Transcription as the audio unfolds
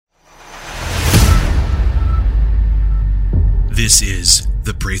This is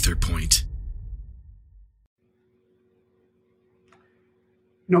the Prather Point.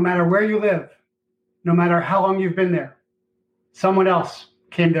 No matter where you live, no matter how long you've been there, someone else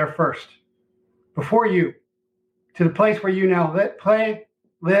came there first, before you, to the place where you now play,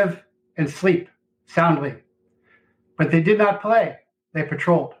 live, and sleep soundly. But they did not play, they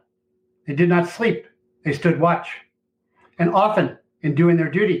patrolled. They did not sleep, they stood watch. And often, in doing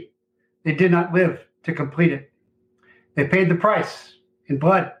their duty, they did not live to complete it. They paid the price in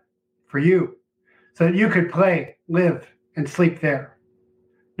blood for you, so that you could play, live, and sleep there.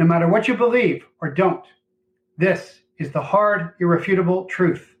 No matter what you believe or don't, this is the hard, irrefutable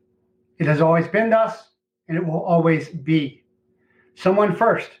truth. It has always been thus, and it will always be. Someone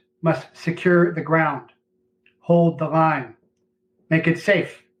first must secure the ground, hold the line, make it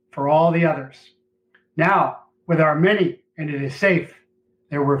safe for all the others. Now, with our many, and it is safe,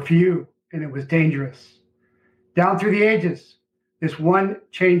 there were few, and it was dangerous. Down through the ages, this one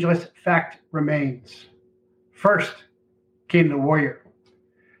changeless fact remains. First came the warrior.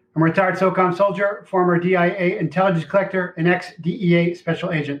 I'm a retired SOCOM soldier, former DIA intelligence collector, and ex-DEA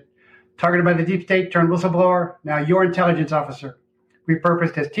special agent. Targeted by the deep state, turned whistleblower, now your intelligence officer.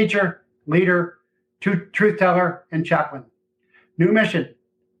 Repurposed as teacher, leader, truth teller, and chaplain. New mission,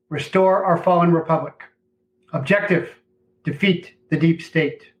 restore our fallen republic. Objective, defeat the deep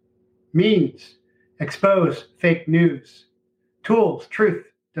state. Means, expose fake news. Tools, truth,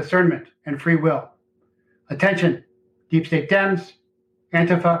 discernment, and free will. Attention, deep state Dems,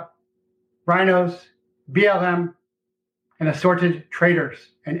 Antifa, rhinos, BLM, and assorted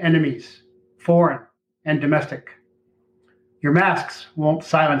traitors and enemies, foreign and domestic. Your masks won't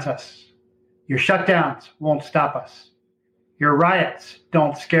silence us. Your shutdowns won't stop us. Your riots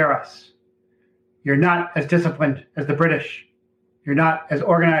don't scare us. You're not as disciplined as the British. You're not as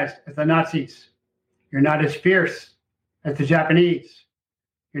organized as the Nazis. You're not as fierce as the Japanese.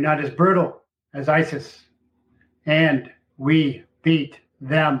 You're not as brutal as ISIS. And we beat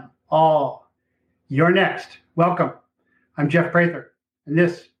them all. You're next. Welcome. I'm Jeff Prather, and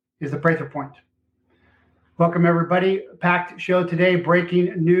this is the Prather Point. Welcome, everybody. Packed show today.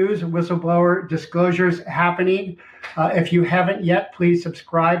 Breaking news, whistleblower disclosures happening. If you haven't yet, please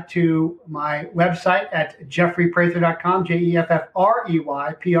subscribe to my website at jeffreyprather.com,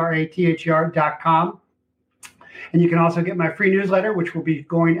 JEFFREYPRATHER.com. And you can also get my free newsletter, which will be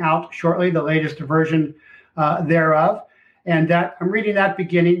going out shortly, the latest version thereof. And that I'm reading that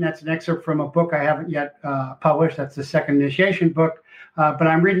beginning. That's an excerpt from a book I haven't yet published. That's the second initiation book. But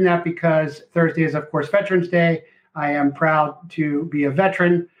I'm reading that because Thursday is, of course, Veterans Day. I am proud to be a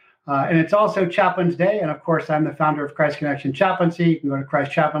veteran. And it's also Chaplain's Day. And of course, I'm the founder of Christ Connection Chaplaincy. You can go to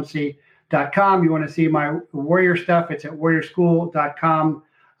christchaplaincy.com. You want to see my warrior stuff, it's at warriorschool.com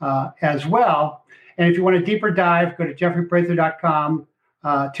as well. And if you want a deeper dive, go to jeffreyprather.com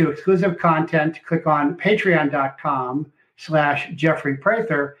to exclusive content. Click on patreon.com/Jeffrey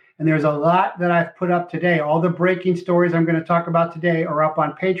Prather. And there's a lot that I've put up today. All the breaking stories I'm going to talk about today are up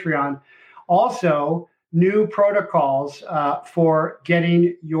on Patreon. Also, new protocols for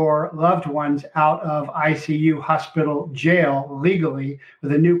getting your loved ones out of ICU, hospital, jail legally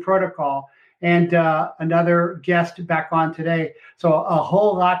with a new protocol. And another guest back on today. So a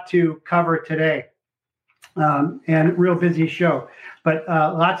whole lot to cover today. And real busy show. But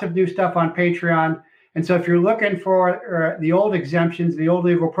lots of new stuff on Patreon. And so if you're looking for the old exemptions, the old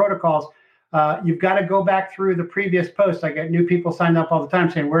legal protocols, you've got to go back through the previous posts. I get new people signed up all the time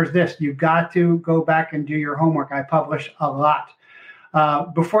saying, where's this? You've got to go back and do your homework. I publish a lot.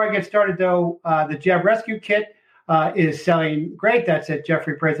 Before I get started, though, the Jab Rescue Kit is selling great. That's at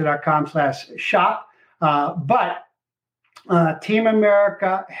jeffreyprather.com/shop. But Team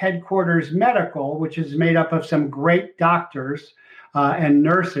America Headquarters Medical, which is made up of some great doctors and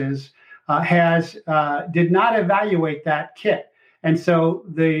nurses, did not evaluate that kit. And so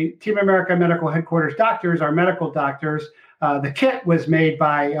the Team America Medical Headquarters doctors are medical doctors. The kit was made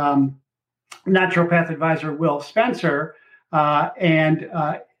by naturopath advisor Will Spencer. And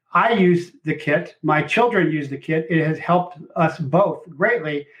I use the kit. My children use the kit. It has helped us both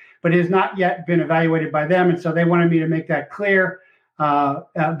greatly, but it has not yet been evaluated by them. And so they wanted me to make that clear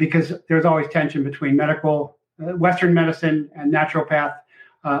because there's always tension between medical, Western medicine and naturopath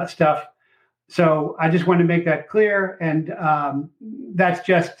stuff. So I just wanted to make that clear. And that's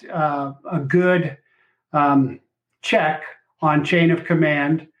just a good check on chain of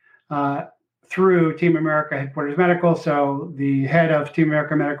command through Team America Headquarters Medical. So the head of Team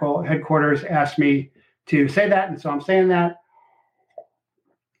America Medical Headquarters asked me to say that. And so I'm saying that.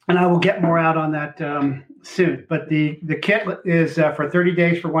 And I will get more out on that soon. But the kit is for 30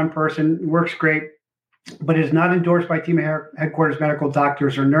 days for one person. It works great. but it is not endorsed by team headquarters medical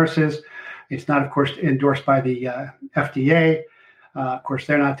doctors or nurses. It's not, of course, endorsed by the FDA. Of course,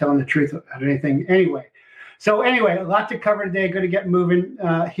 they're not telling the truth about anything anyway. So anyway, a lot to cover today. Going to get moving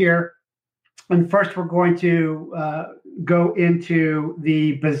here. And first, we're going to go into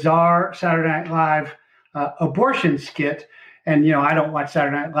the bizarre Saturday Night Live abortion skit. And, I don't watch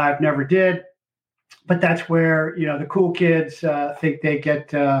Saturday Night Live, never did. But that's where, the cool kids think they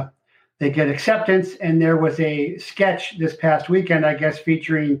get acceptance. And there was a sketch this past weekend, I guess,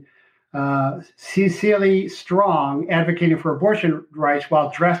 featuring Cecily Strong advocating for abortion rights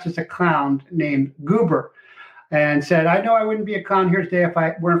while dressed as a clown named Goober, and said, I know I wouldn't be a clown here today if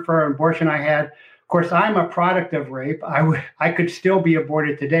I weren't for an abortion I had. Of course, I'm a product of rape. I could still be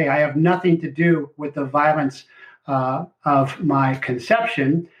aborted today. I have nothing to do with the violence of my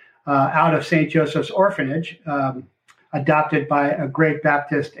conception out of St. Joseph's Orphanage, adopted by a great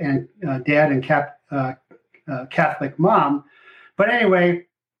Baptist and dad and Catholic mom. But anyway,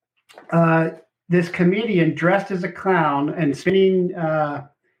 this comedian dressed as a clown and spinning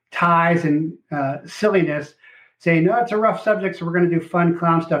ties and silliness, saying, no, it's a rough subject, so we're going to do fun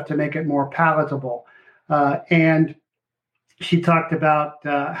clown stuff to make it more palatable. And she talked about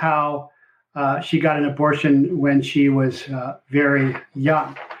how she got an abortion when she was very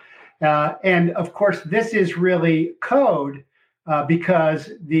young. And of course, this is really code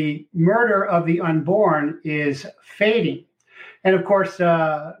because the murder of the unborn is fading. And of course,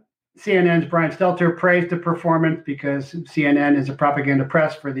 CNN's Brian Stelter praised the performance because CNN is a propaganda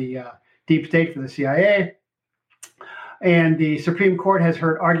press for the deep state, for the CIA. And the Supreme Court has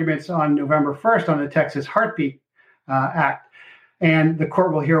heard arguments on November 1st on the Texas Heartbeat Act. And the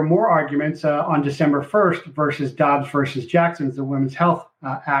court will hear more arguments on December 1st versus Dobbs versus Jackson's, the Women's Health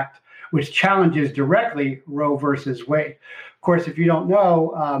Act, which challenges directly Roe versus Wade. Of course, if you don't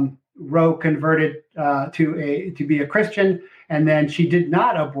know, Roe converted to be a Christian, and then she did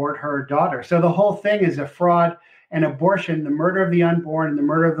not abort her daughter. So the whole thing is a fraud, and abortion, the murder of the unborn and the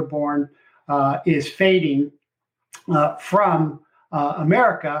murder of the born, is fading from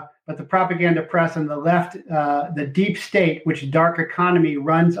America. But the propaganda press and the left, the deep state, which dark economy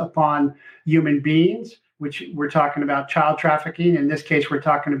runs upon human beings, which we're talking about child trafficking. In this case, we're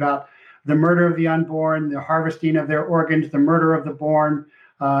talking about the murder of the unborn, the harvesting of their organs, the murder of the born,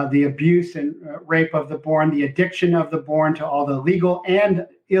 the abuse and rape of the born, the addiction of the born to all the legal and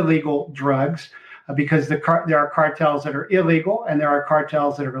illegal drugs, because there are cartels that are illegal and there are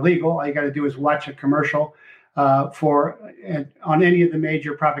cartels that are illegal. All you got to do is watch a commercial on any of the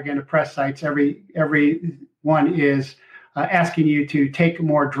major propaganda press sites. Every one is asking you to take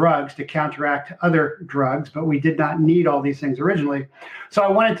more drugs to counteract other drugs, but we did not need all these things originally. So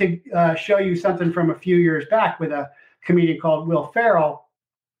I wanted to show you something from a few years back with a comedian called Will Ferrell,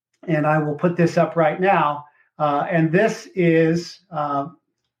 and I will put this up right now. And this is a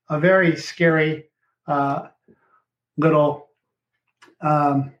very scary little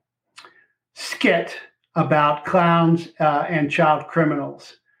skit about clowns and child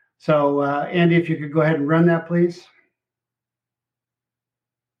criminals. So, Andy, if you could go ahead and run that, please.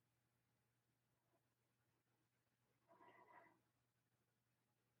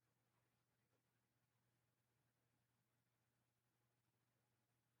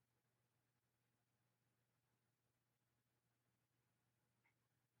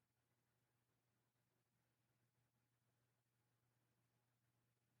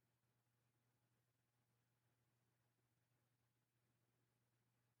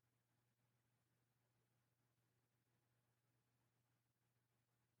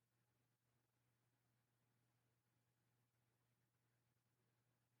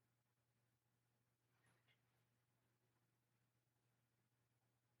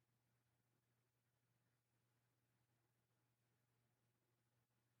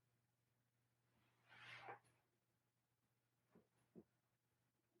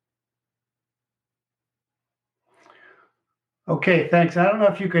 Okay, thanks. I don't know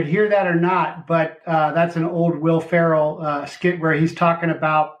if you could hear that or not, but that's an old Will Ferrell skit where he's talking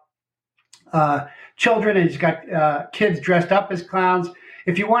about children, and he's got kids dressed up as clowns.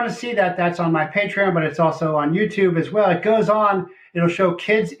 If you want to see that, that's on my Patreon, but it's also on YouTube as well. It goes on, it'll show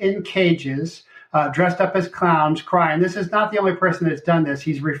kids in cages dressed up as clowns crying. This is not the only person that's done this.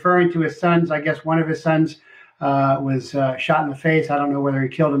 He's referring to his sons. I guess one of his sons was shot in the face. I don't know whether he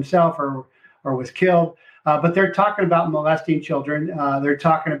killed himself or was killed. But they're talking about molesting children. They're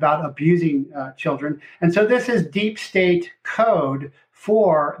talking about abusing children. And so this is deep state code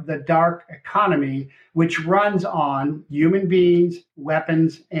for the dark economy, which runs on human beings,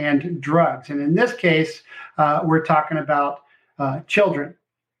 weapons, and drugs. And in this case, we're talking about children.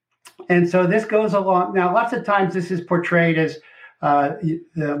 And so this goes along. Now, lots of times this is portrayed as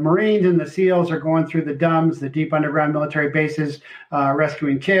the Marines and the SEALs are going through the DUMBs, the deep underground military bases,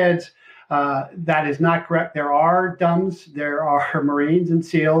 rescuing kids. That is not correct. There are DUMBs, there are Marines and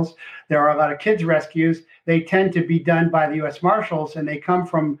SEALs. There are a lot of kids rescues. They tend to be done by the U.S. Marshals, and they come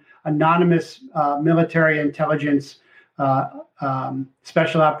from anonymous military intelligence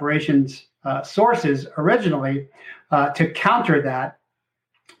special operations sources originally to counter that.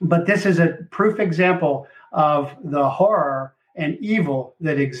 But this is a proof example of the horror and evil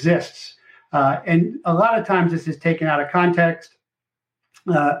that exists. And a lot of times this is taken out of context,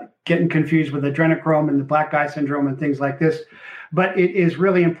 getting confused with adrenochrome and the black guy syndrome and things like this. But it is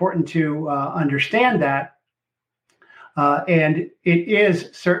really important to understand that. And it is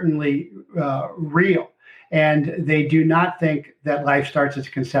certainly real. And they do not think that life starts at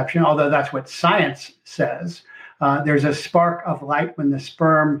conception, although that's what science says. There's a spark of light when the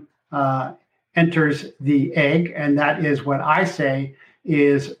sperm enters the egg, and that is what I say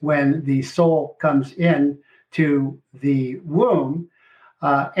is when the soul comes in to the womb.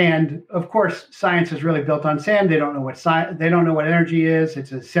 And of course, science is really built on sand. They don't know what they don't know what energy is.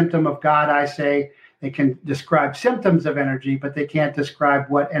 It's a symptom of God, I say. They can describe symptoms of energy, but they can't describe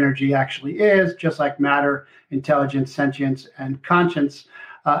what energy actually is, just like matter, intelligence, sentience, and conscience.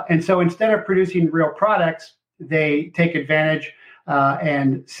 And so instead of producing real products, they take advantage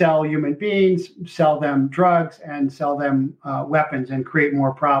and sell human beings, sell them drugs, and sell them weapons and create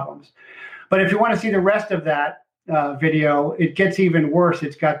more problems. But if you want to see the rest of that video, it gets even worse.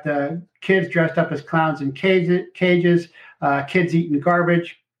 It's got the kids dressed up as clowns in cages, kids eating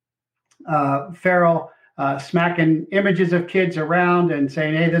garbage, feral smacking images of kids around and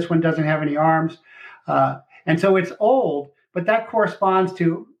saying, hey, this one doesn't have any arms. And so it's old, but that corresponds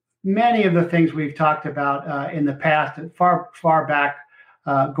to many of the things we've talked about in the past, far back,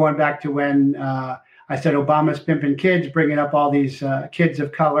 going back to when I said Obama's pimping kids, bringing up all these kids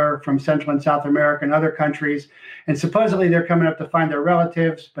of color from Central and South America and other countries. And supposedly they're coming up to find their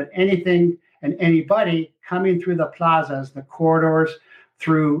relatives, but anything and anybody coming through the plazas, the corridors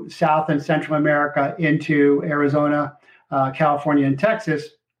through South and Central America into Arizona, California, and Texas,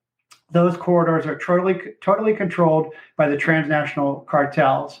 those corridors are totally controlled by the transnational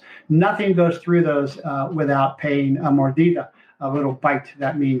cartels. Nothing goes through those without paying a mordida, a little bite,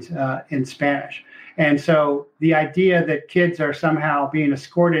 that means in Spanish. And so the idea that kids are somehow being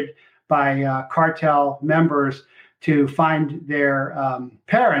escorted by cartel members to find their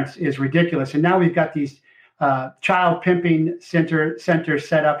parents is ridiculous. And now we've got these child pimping centers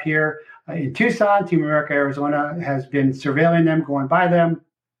set up here in Tucson. Team America Arizona has been surveilling them, going by them.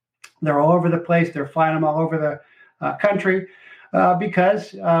 They're all over the place. They're flying them all over the country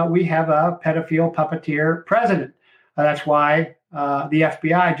because we have a pedophile puppeteer president. That's why the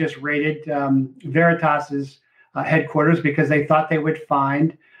FBI just raided Veritas's headquarters, because they thought they would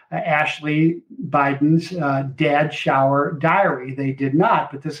find Ashley Biden's dad shower diary. They did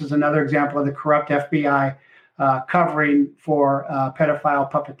not, but this is another example of the corrupt FBI covering for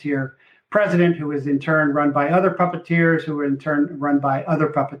pedophile puppeteer president, who is in turn run by other puppeteers, who are in turn run by other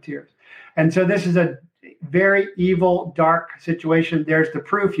puppeteers. And so this is a very evil, dark situation. There's the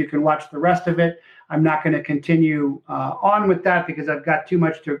proof. You can watch the rest of it. I'm not going to continue on with that because I've got too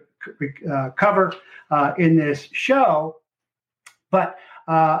much to cover in this show. But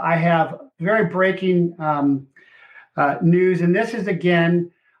I have very breaking news. And this is,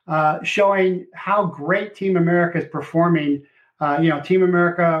 again, showing how great Team America is performing. Team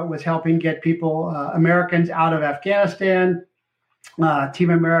America was helping get people, Americans, out of Afghanistan. Team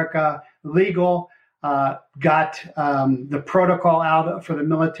America Legal got the protocol out for the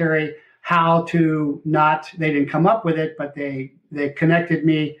military, how to not, they didn't come up with it, but they connected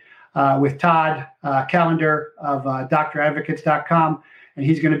me with Todd Callender of DrAdvocates.com. And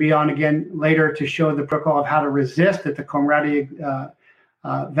he's going to be on again later to show the protocol of how to resist that the Comirnaty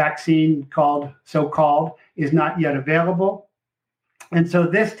vaccine so-called is not yet available. And so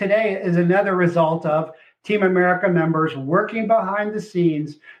this today is another result of Team America members working behind the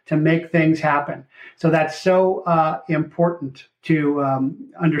scenes to make things happen. So that's so important to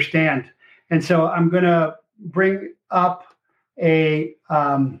understand. And so I'm going to bring up a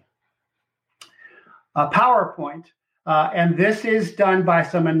PowerPoint, and this is done by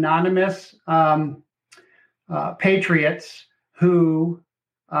some anonymous patriots who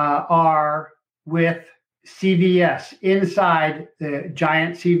are with CVS, inside the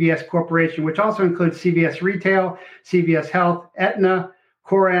giant CVS corporation, which also includes CVS Retail, CVS Health, Aetna,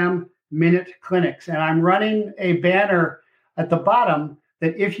 Coram, Minute Clinics. And I'm running a banner at the bottom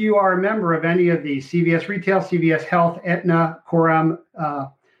that if you are a member of any of these, CVS Retail, CVS Health, Aetna, Coram,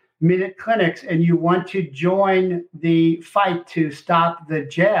 minute clinics and you want to join the fight to stop the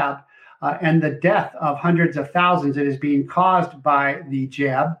jab and the death of hundreds of thousands that is being caused by the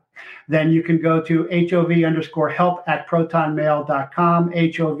jab, then you can go to HOV_help@protonmail.com,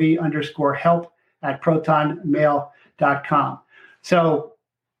 HOV_help@protonmail.com. So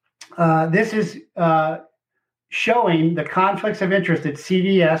this is showing the conflicts of interest that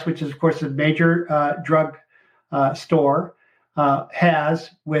CVS, which is, of course, a major drug store,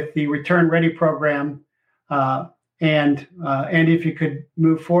 has with the Return Ready program. And if you could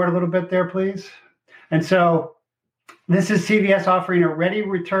move forward a little bit there, please. And so this is CVS offering a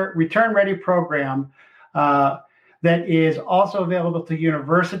Return Ready program that is also available to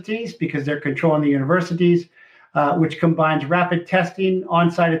universities because they're controlling the universities, which combines rapid testing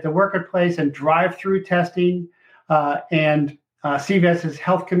on-site at the workplace and drive-through testing, and CVS's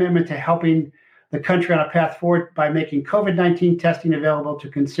health commitment to helping the country on a path forward by making COVID-19 testing available to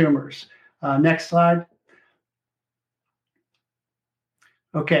consumers. Next slide.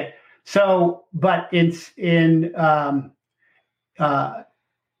 Okay, so but in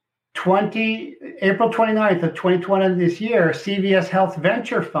April 29th of 2020 this year, CVS Health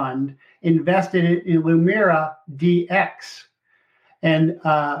Venture Fund invested in Lumira DX. And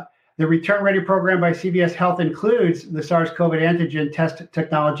the Return Ready program by CVS Health includes the SARS-CoV antigen test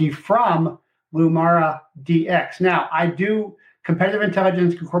technology from Lumira DX. Now, I do competitive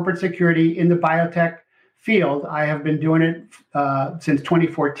intelligence and corporate security in the biotech field. I have been doing it since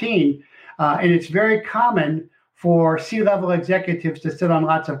 2014, and it's very common for C-level executives to sit on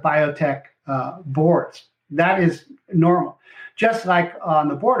lots of biotech boards. That is normal. Just like on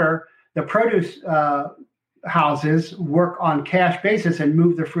the border, the produce houses work on cash basis and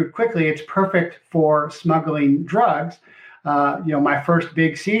move the fruit quickly. It's perfect for smuggling drugs. My first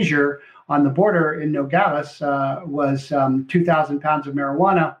big seizure on the border in Nogales was 2,000 pounds of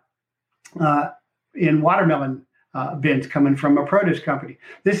marijuana in watermelon bins coming from a produce company.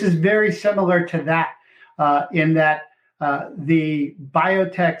 This is very similar to that in that the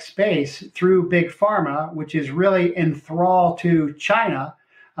biotech space through Big Pharma, which is really enthralled to China,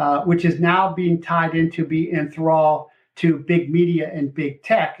 which is now being tied into be enthralled to big media and big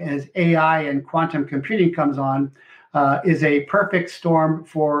tech as AI and quantum computing comes on, is a perfect storm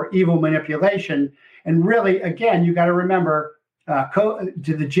for evil manipulation. And really, again, you got to remember,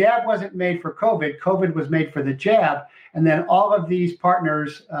 the jab wasn't made for COVID. COVID was made for the jab. And then all of these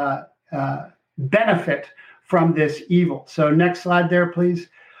partners benefit from this evil. So next slide there, please.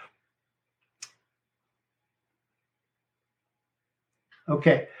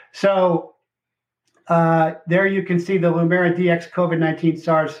 Okay, so there you can see the Lumira DX COVID-19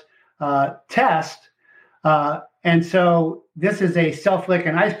 SARS test. And so this is a self-lick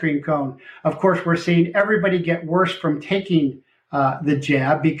and ice cream cone. Of course, we're seeing everybody get worse from taking the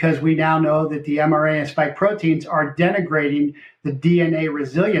jab because we now know that the mRNA and spike proteins are denigrating the DNA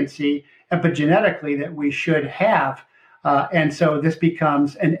resiliency epigenetically that we should have. And so this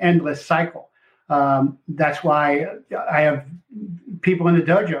becomes an endless cycle. That's why I have people in the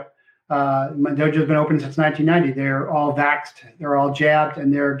dojo. My dojo's been open since 1990. They're all vaxxed, they're all jabbed,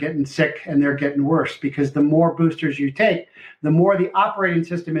 and they're getting sick and they're getting worse because the more boosters you take, the more the operating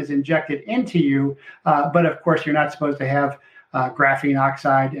system is injected into you. But of course, you're not supposed to have graphene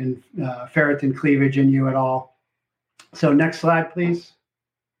oxide and ferritin cleavage in you at all. So next slide, please.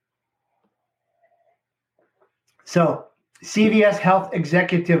 So CVS Health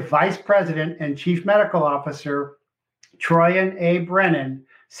Executive Vice President and Chief Medical Officer Troyan A. Brennan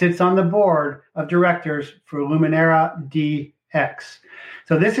sits on the board of directors for Lumira DX.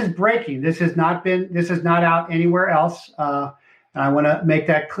 So this is breaking. This is not out anywhere else. And I want to make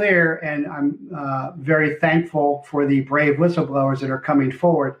that clear. And I'm very thankful for the brave whistleblowers that are coming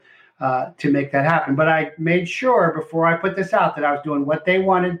forward to make that happen. But I made sure before I put this out that I was doing what they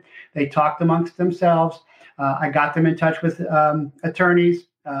wanted. They talked amongst themselves. I got them in touch with attorneys,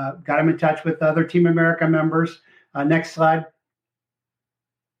 got them in touch with other Team America members. Next slide.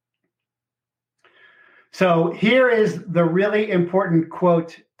 So here is the really important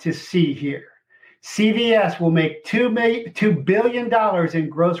quote to see here. CVS will make $2 billion in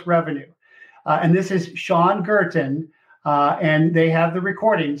gross revenue. And this is Sean Gerton, and they have the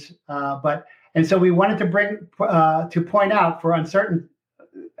recordings. And so we wanted to point out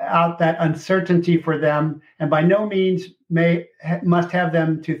that uncertainty for them, and by no means must have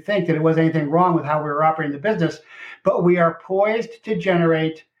them to think that it was anything wrong with how we were operating the business, but we are poised to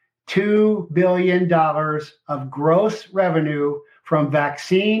generate $2 billion of gross revenue from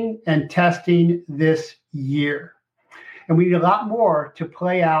vaccine and testing this year. And we need a lot more to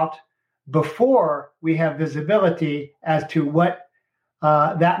play out before we have visibility as to what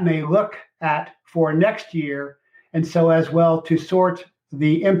that may look at for next year, and so as well to sort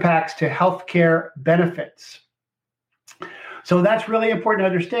the impacts to healthcare benefits. So that's really important to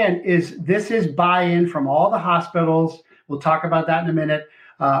understand. This is buy-in from all the hospitals. We'll talk about that in a minute.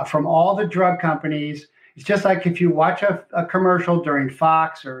 From all the drug companies. It's just like if you watch a commercial during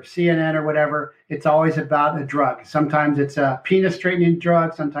Fox or CNN or whatever, it's always about a drug. Sometimes it's a penis straightening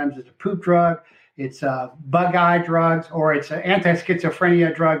drug. Sometimes it's a poop drug. It's a bug eye drugs, or it's an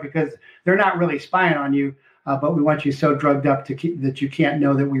anti-schizophrenia drug, because they're not really spying on you, but we want you so drugged up that you can't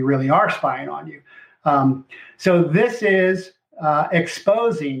know that we really are spying on you. So this is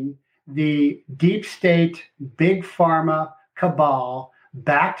exposing the deep state, big pharma cabal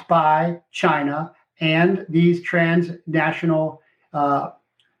backed by China and these transnational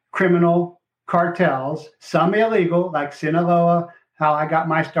criminal cartels, some illegal, like Sinaloa, how I got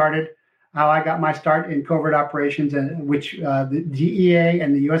my start in covert operations, and which the DEA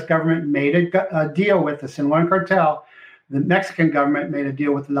and the U.S. government made a deal with the Sinaloan cartel. The Mexican government made a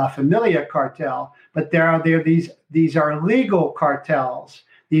deal with La Familia cartel, but these are legal cartels,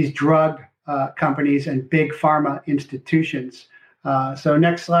 these drug companies and big pharma institutions. So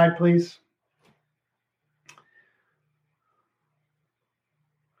next slide, please.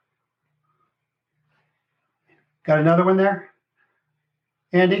 Got another one there,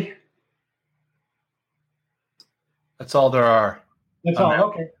 Andy? That's all there are. That's all.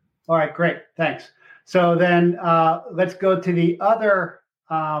 Okay. All right. Great. Thanks. So then let's go to the other.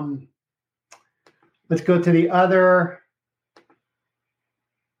 You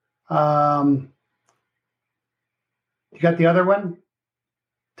got the other one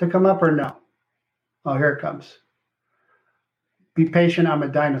to come up or no? Oh, here it comes. Be patient. I'm a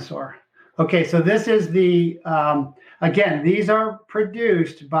dinosaur. Okay. So this is again, these are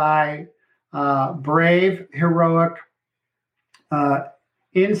produced by brave, heroic,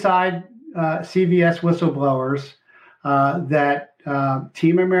 inside CVS whistleblowers that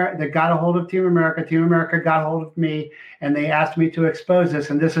Team America, that got a hold of Team America. Team America got a hold of me, and they asked me to expose this.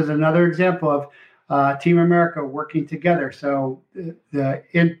 And this is another example of Team America working together. So the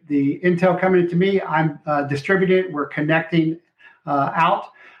intel coming to me, I'm distributing it. We're connecting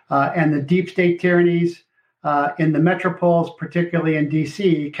out, and the deep state tyrannies in the metropoles, particularly in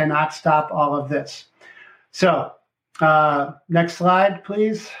DC, cannot stop all of this. So next slide,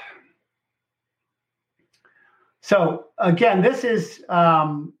 please. So again, this is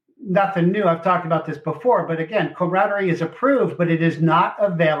nothing new. I've talked about this before, but again, Comirnaty is approved, but it is not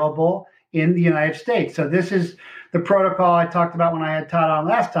available in the United States. So this is the protocol I talked about when I had Todd on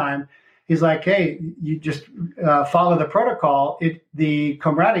last time. He's like, hey, you just follow the protocol. The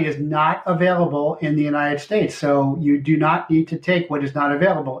Comirnaty is not available in the United States. So you do not need to take what is not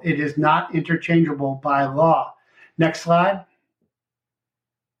available. It is not interchangeable by law. Next slide.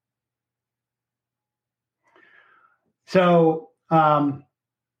 So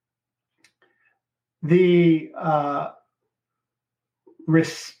the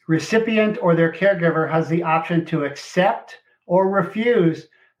recipient or their caregiver has the option to accept or refuse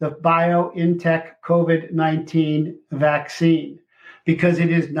the BioNTech COVID-19 vaccine, because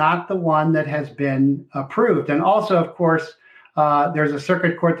it is not the one that has been approved. And also, of course, there's a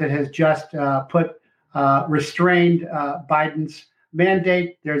circuit court that has just restrained Biden's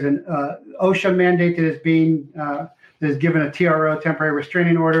mandate. There's an OSHA mandate that is being that is given a TRO, temporary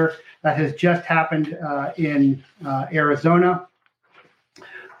restraining order, that has just happened in Arizona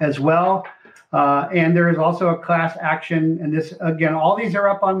as well. And there is also a class action, and this, again, all these are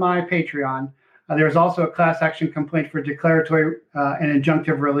up on my Patreon. There's also a class action complaint for declaratory and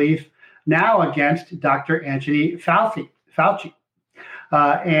injunctive relief now against Dr. Anthony Fauci.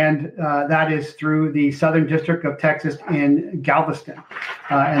 And that is through the Southern District of Texas in Galveston.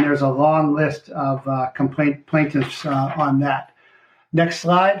 And there's a long list of plaintiffs on that. Next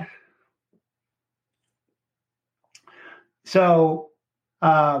slide. So,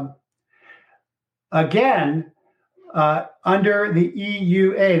 again, under the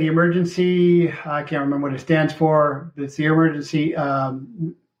EUA, the emergency, I can't remember what it stands for, but it's the emergency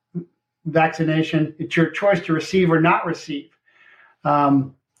vaccination. It's your choice to receive or not receive.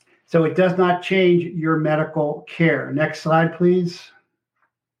 So it does not change your medical care. Next slide, please.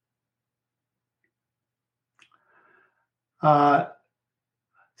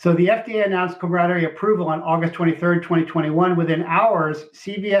 So the FDA announced Comirnaty approval on August 23rd, 2021. Within hours,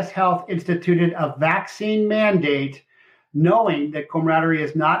 CVS Health instituted a vaccine mandate, knowing that Comirnaty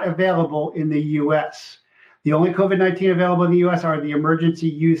is not available in the U.S. The only COVID-19 available in the U.S. are the emergency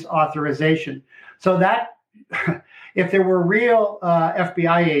use authorization. So that, if there were real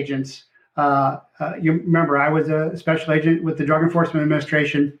FBI agents You remember, I was a special agent with the Drug Enforcement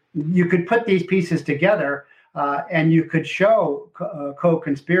Administration. You could put these pieces together and you could show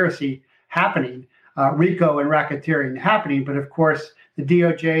co-conspiracy happening, RICO and racketeering happening. But of course, the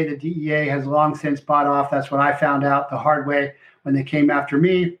DOJ, the DEA has long since bought off. That's what I found out the hard way when they came after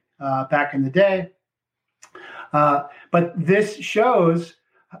me back in the day. But this shows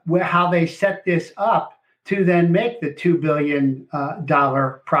how they set this up to then make the $2 billion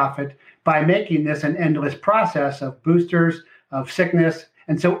profit by making this an endless process of boosters, of sickness.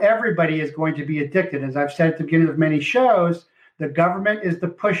 And so everybody is going to be addicted. As I've said at the beginning of many shows, the government is the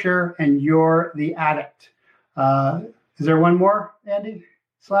pusher and you're the addict. Is there one more, Andy?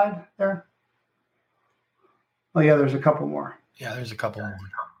 Slide there? Oh, yeah, there's a couple more. Yeah, there's a couple more.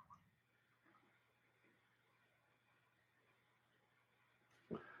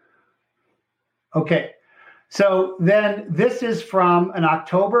 Okay, so then this is from an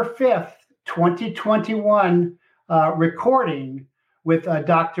October 5th, 2021 recording with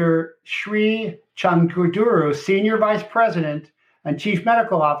Dr. Sri Changuduru, Senior Vice President and Chief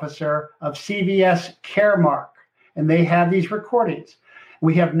Medical Officer of CVS Caremark. And they have these recordings.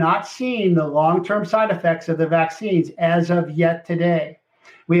 We have not seen the long-term side effects of the vaccines as of yet today.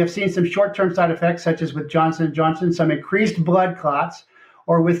 We have seen some short-term side effects, such as with Johnson & Johnson, some increased blood clots,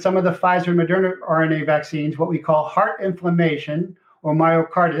 or with some of the Pfizer and Moderna RNA vaccines, what we call heart inflammation or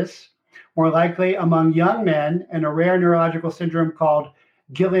myocarditis, more likely among young men, and a rare neurological syndrome called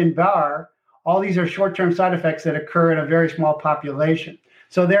Guillain-Barré. All these are short-term side effects that occur in a very small population.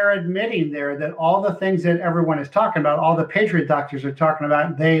 So they're admitting there that all the things that everyone is talking about, all the Patriot doctors are talking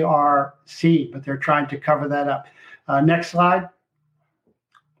about, they are seen, but they're trying to cover that up. Next slide.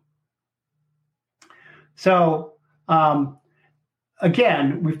 So,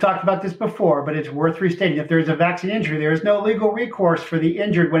 again, we've talked about this before, but it's worth restating. If there's a vaccine injury, there is no legal recourse for the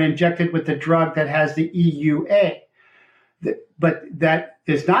injured when injected with the drug that has the EUA. But that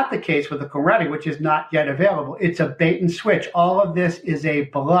is not the case with the Comirnaty, which is not yet available. It's a bait and switch. All of this is a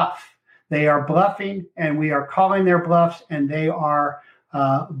bluff. They are bluffing, and we are calling their bluffs, and they are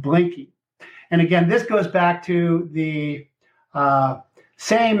blinking. And again, this goes back to the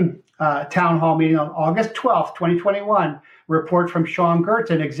same town hall meeting on August 12th, 2021, report from Sean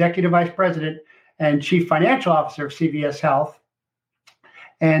Gerton, Executive Vice President and Chief Financial Officer of CVS Health,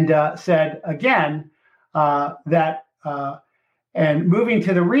 and said again that and moving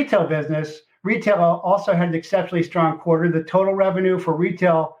to the retail business, retail also had an exceptionally strong quarter. The total revenue for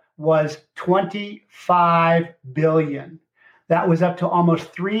retail was $25 billion. That was up to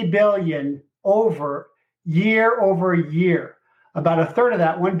almost $3 billion over year. About a third of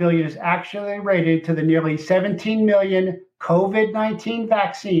that, $1 billion, is actually related to the nearly 17 million COVID-19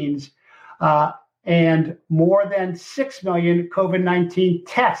 vaccines and more than 6 million COVID-19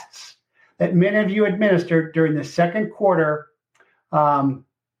 tests that many of you administered during the second quarter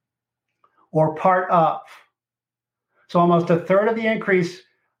or part of. So almost a third of the increase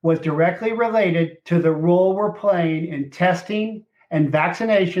was directly related to the role we're playing in testing and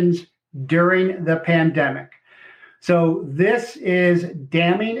vaccinations during the pandemic. So this is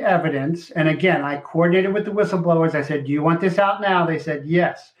damning evidence. And again, I coordinated with the whistleblowers. I said, do you want this out now? They said,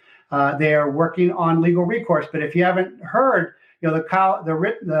 yes. They are working on legal recourse. But if you haven't heard, the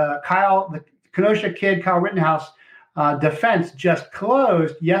Kenosha kid, Kyle Rittenhouse defense just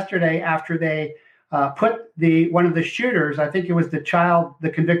closed yesterday after they put one of the shooters, I think it was the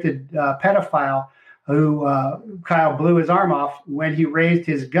convicted pedophile who Kyle blew his arm off when he raised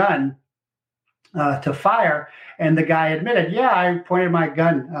his gun to fire. And the guy admitted, yeah, I pointed my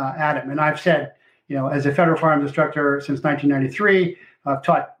gun at him. And I've said, as a federal firearms instructor since 1993, I've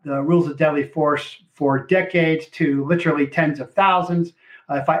taught the rules of deadly force for decades to literally tens of thousands.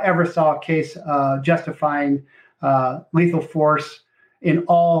 If I ever saw a case justifying lethal force in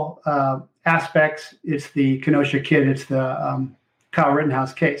all aspects, it's the Kenosha kid, it's the Kyle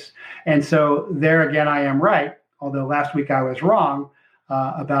Rittenhouse case. And so there again, I am right, although last week I was wrong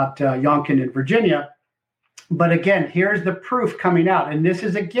about Youngkin in Virginia. But again, here's the proof coming out. And this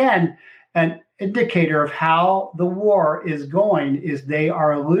is, again, an indicator of how the war is going, is they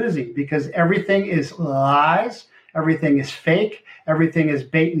are losing because everything is lies, everything is fake, everything is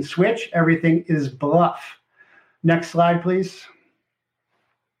bait and switch, everything is bluff. Next slide, please.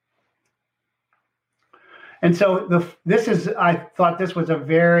 And so I thought this was a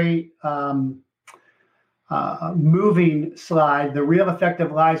very moving slide. The real effect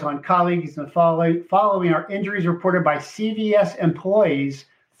of lies on colleagues and following are injuries reported by CVS employees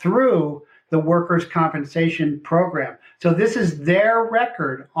through the workers' compensation program. So this is their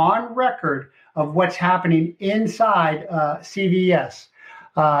record, on record, of what's happening inside CVS.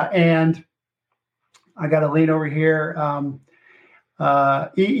 And I got to lean over here.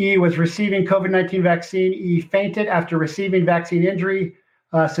 EE was receiving COVID-19 vaccine. EE fainted after receiving vaccine injury,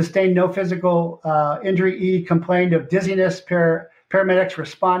 sustained no physical injury. EE complained of dizziness. Paramedics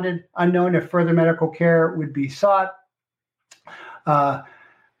responded, unknown if further medical care would be sought.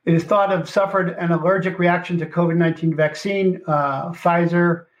 It is thought of suffered an allergic reaction to COVID-19 vaccine,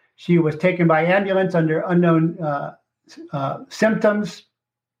 Pfizer. She was taken by ambulance under unknown symptoms.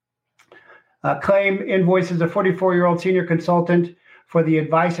 Claim invoices a 44-year-old senior consultant for the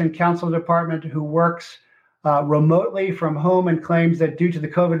advice and counsel department who works remotely from home and claims that due to the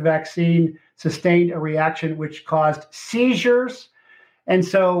COVID vaccine, sustained a reaction which caused seizures. And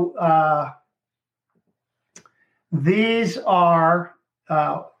so these are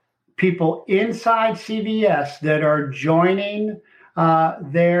people inside CVS that are joining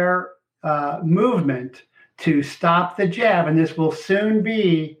their movement to stop the jab. And this will soon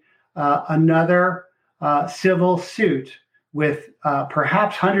be another civil suit with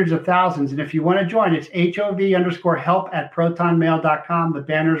perhaps hundreds of thousands. And if you want to join, it's HOV_help@protonmail.com. The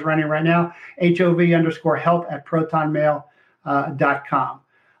banner's running right now, HOV_help@protonmail.com.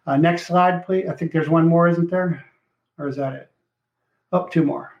 Next slide, please. I think there's one more, isn't there? Or is that it? Oh, two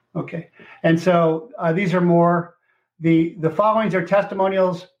more. Okay. And so these are more. The following are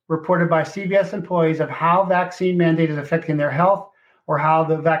testimonials reported by CVS employees of how vaccine mandate is affecting their health or how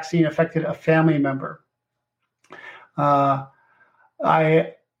the vaccine affected a family member. I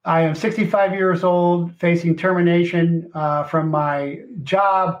am 65 years old, facing termination from my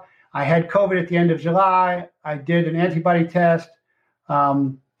job. I had COVID at the end of July. I did an antibody test.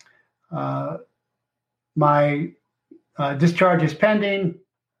 My discharge is pending.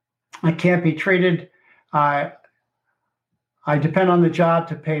 I can't be treated. I depend on the job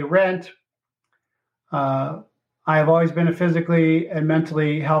to pay rent. I have always been a physically and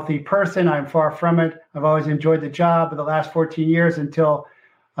mentally healthy person. I'm far from it. I've always enjoyed the job for the last 14 years until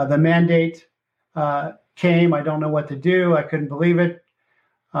the mandate came. I don't know what to do. I couldn't believe it.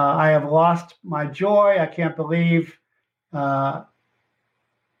 I have lost my joy. I can't believe to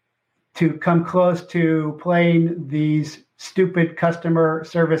come close to playing these stupid customer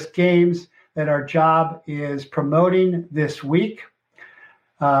service games that our job is promoting this week.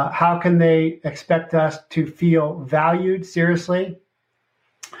 How can they expect us to feel valued? Seriously.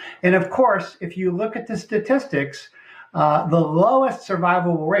 And of course, if you look at the statistics, the lowest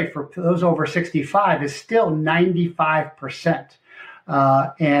survivable rate for those over 65 is still 95%.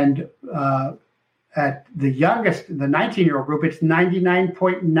 And at the youngest, the 19-year-old group, it's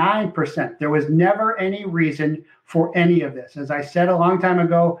 99.9%. There was never any reason for any of this. As I said a long time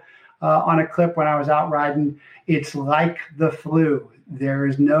ago on a clip when I was out riding, it's like the flu. There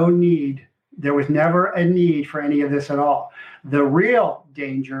is no need. There was never a need for any of this at all. The real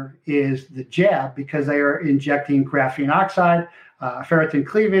danger is the jab because they are injecting graphene oxide, ferritin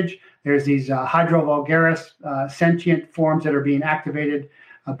cleavage. There's these hydrovulgaris sentient forms that are being activated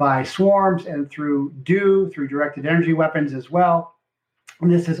by swarms and through directed energy weapons as well.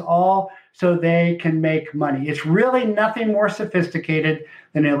 And this is all so they can make money. It's really nothing more sophisticated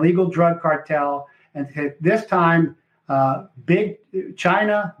than an illegal drug cartel. And this time, big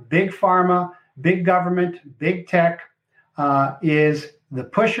China, big pharma, big government, big tech is the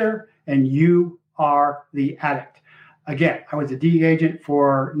pusher, and you are the addict. Again, I was a DEA agent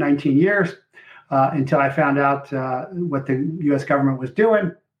for 19 years until I found out what the U.S. government was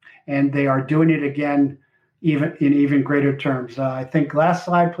doing, and they are doing it again, even in even greater terms. I think last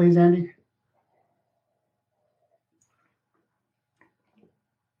slide, please, Andy.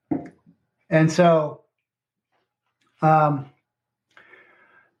 And so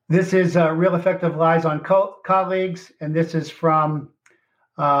this is Real Effective Lies on Colleagues, and this is from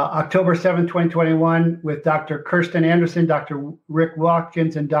October 7, 2021 with Dr. Kirsten Anderson, Dr. Rick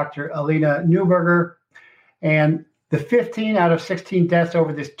Watkins, and Dr. Alina Neuberger. And the 15 out of 16 deaths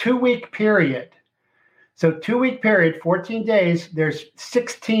over this 2-week period. So 2-week period, 14 days, there's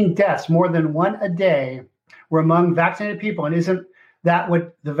 16 deaths, more than one a day, were among vaccinated people. And isn't that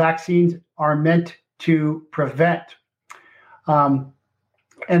what the vaccines are meant to prevent?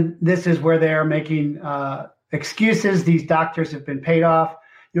 And this is where they are making excuses. These doctors have been paid off.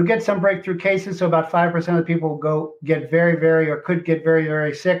 You'll get some breakthrough cases. So about 5% of the people will get very, very, or could get very,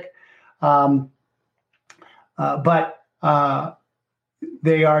 very sick. But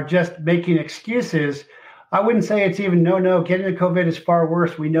they are just making excuses. I wouldn't say it's even no, getting the COVID is far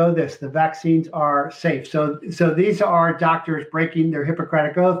worse. We know this. The vaccines are safe. So these are doctors breaking their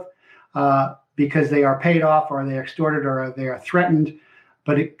Hippocratic oath because they are paid off or they are extorted or they are threatened.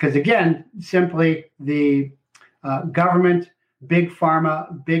 But because, again, simply the government big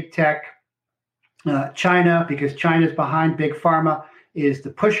pharma, big tech, China, because China's behind big pharma, is the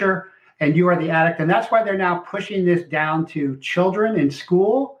pusher, and you are the addict. And that's why they're now pushing this down to children in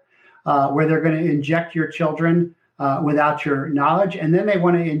school, where they're going to inject your children without your knowledge. And then they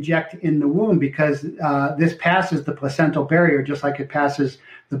want to inject in the womb because this passes the placental barrier, just like it passes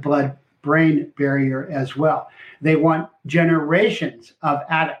the blood-brain barrier as well. They want generations of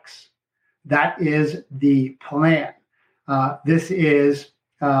addicts. That is the plan. This is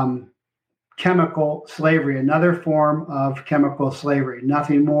chemical slavery, another form of chemical slavery.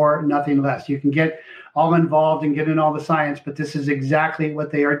 Nothing more, nothing less. You can get all involved and get in all the science, but this is exactly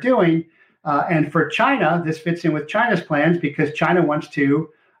what they are doing. And for China, this fits in with China's plans because China wants to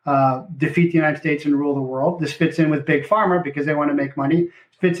defeat the United States and rule the world. This fits in with big pharma because they want to make money. It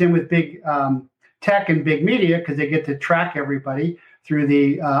fits in with big tech and big media because they get to track everybody through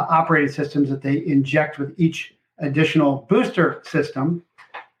the operating systems that they inject with each additional booster system.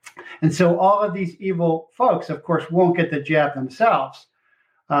 And so all of these evil folks, of course, won't get the jab themselves.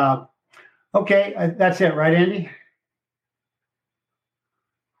 Okay, that's it, right, Andy?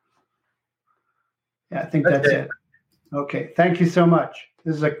 Yeah, I think that's it. Okay, thank you so much.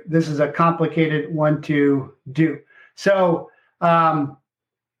 This is a complicated one to do. So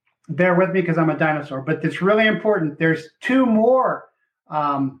bear with me because I'm a dinosaur, but it's really important. There's two more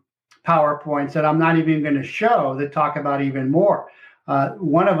PowerPoints that I'm not even going to show that talk about even more.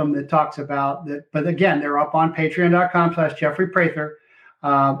 One of them that talks about that, but again, they're up on patreon.com/Jeffrey Prather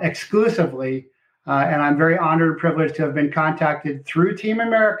exclusively. And I'm very honored and privileged to have been contacted through Team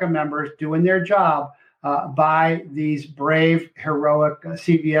America members doing their job by these brave, heroic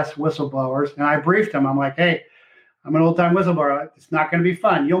CVS whistleblowers. And I briefed them. I'm like, hey, I'm an old-time whistleblower. It's not going to be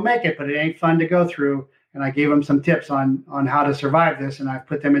fun. You'll make it, but it ain't fun to go through. And I gave them some tips on how to survive this. And I've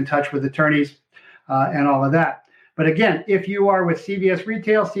put them in touch with attorneys and all of that. But again, if you are with CVS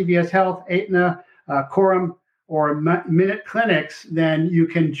Retail, CVS Health, Aetna, Coram, or Minute Clinics, then you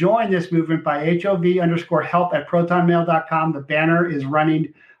can join this movement by HOV_help@protonmail.com. The banner is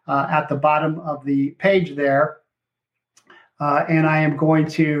running at the bottom of the page there. And I am going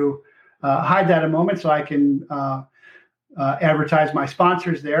to hide that a moment so I can advertise my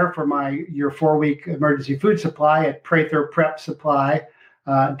sponsors there for your 4-week emergency food supply at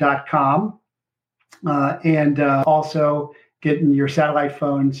PratherPrepSupply.com. And also getting your satellite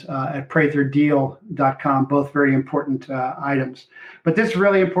phones at PratherDeal.com, both very important items. But this is a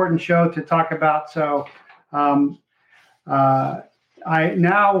really important show to talk about. So I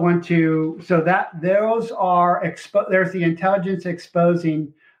now want to, those are, there's the intelligence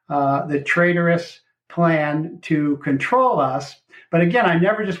exposing the traitorous plan to control us. But again, I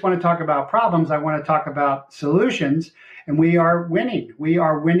never just want to talk about problems. I want to talk about solutions. And we are winning. We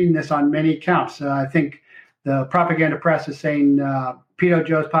are winning this on many counts. I think the propaganda press is saying Pedo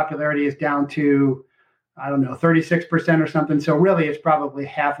Joe's popularity is down to, 36% or something. So really, it's probably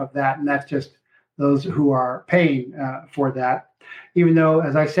half of that. And that's just those who are paying for that. Even though,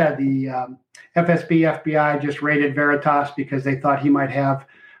 as I said, the FSB, FBI just raided Veritas because they thought he might have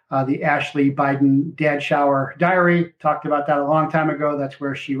the Ashley Biden dad shower diary. Talked about that a long time ago. That's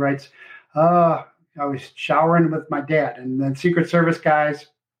where she writes, I was showering with my dad. And then Secret Service guys,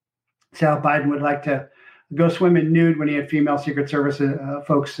 Sal Biden would like to go swimming nude when he had female Secret Service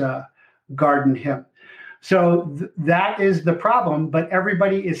folks guarding him. So that is the problem, but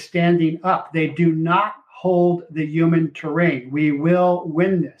everybody is standing up. They do not hold the human terrain. We will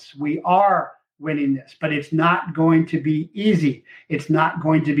win this. We are winning this, but it's not going to be easy. It's not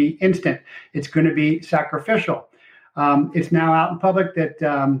going to be instant. It's going to be sacrificial. It's now out in public that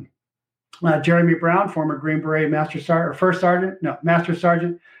Jeremy Brown, former Green Beret Master Sergeant,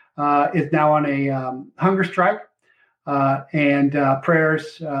 is now on a hunger strike, and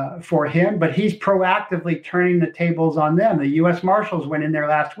prayers for him. But he's proactively turning the tables on them. The U.S. Marshals went in there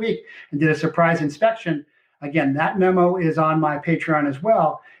last week and did a surprise inspection. Again, that memo is on my Patreon as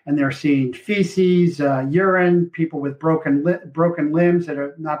well, and they're seeing feces, urine, people with broken limbs that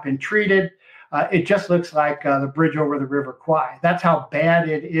have not been treated. It just looks like the bridge over the River Kwai. That's how bad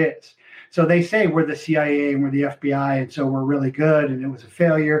it is. So they say we're the CIA and we're the FBI, and so we're really good, and it was a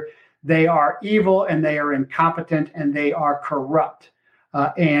failure. They are evil, and they are incompetent, and they are corrupt,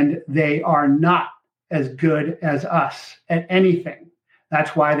 and they are not as good as us at anything.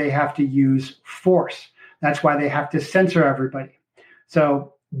 That's why they have to use force. That's why they have to censor everybody.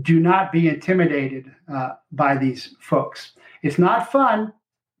 So do not be intimidated by these folks. It's not fun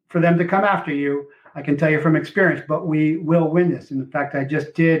for them to come after you, I can tell you from experience, but we will win this. And in fact, I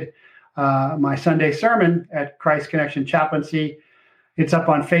just did my Sunday sermon at Christ Connection Chaplaincy It's up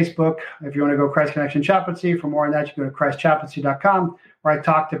on Facebook. If you want to go Christ Connection Chaplaincy, for more on that, you go to christchaplaincy.com, where I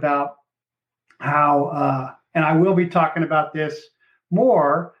talked about how, and I will be talking about this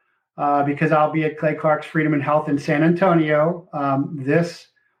more because I'll be at Clay Clark's Freedom and Health in San Antonio this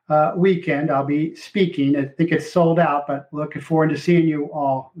weekend. I'll be speaking. I think it's sold out, but looking forward to seeing you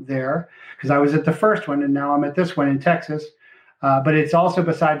all there, because I was at the first one and now I'm at this one in Texas. But it's also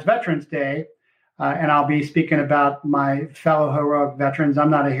besides Veterans Day. And I'll be speaking about my fellow heroic veterans. I'm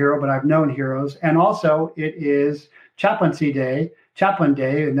not a hero, but I've known heroes. And also it is Chaplain Day,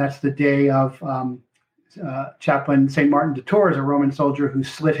 and that's the day of Chaplain St. Martin de Tours, a Roman soldier who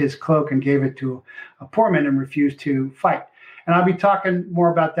slit his cloak and gave it to a poor man and refused to fight. And I'll be talking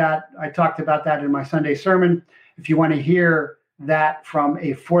more about that. I talked about that in my Sunday sermon. If you want to hear that from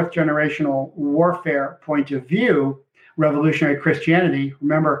a fourth generational warfare point of view, revolutionary Christianity,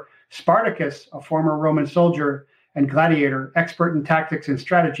 remember, Spartacus, a former Roman soldier and gladiator, expert in tactics and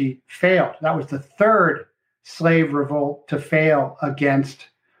strategy, failed. That was the third slave revolt to fail against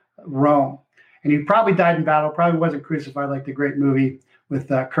Rome. And he probably died in battle, probably wasn't crucified like the great movie with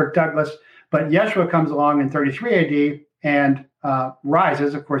Kirk Douglas. But Yeshua comes along in 33 AD and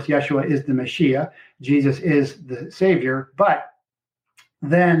rises. Of course, Yeshua is the Messiah. Jesus is the Savior. But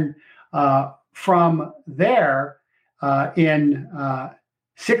then from there, in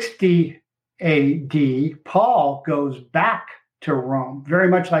 60 AD, Paul goes back to Rome, very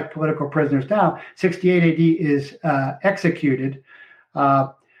much like political prisoners now. 68 AD is executed.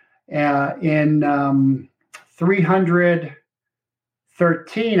 In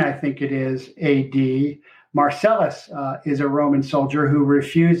 313, I think it is, AD, Marcellus is a Roman soldier who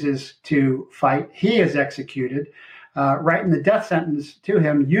refuses to fight. He is executed. Writing the death sentence to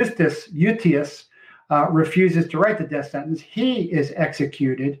him, Eutychus refuses to write the death sentence. He is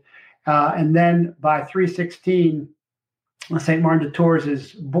executed. And then by 316, St. Martin de Tours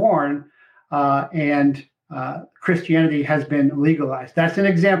is born, and Christianity has been legalized. That's an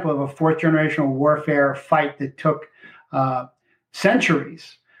example of a fourth generational warfare fight that took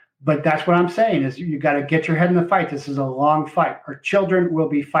centuries. But that's what I'm saying is you got to get your head in the fight. This is a long fight. Our children will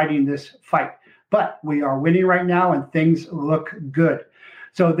be fighting this fight. But we are winning right now, and things look good.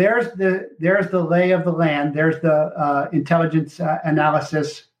 So there's the lay of the land. There's the intelligence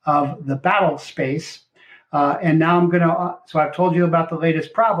analysis of the battle space. And now I'm going to, so I've told you about the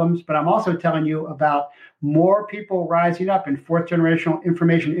latest problems, but I'm also telling you about more people rising up in fourth generational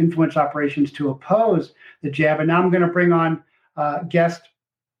information influence operations to oppose the jab. And now I'm going to bring on a guest,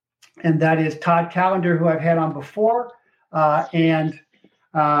 and that is Todd Callender, who I've had on before. And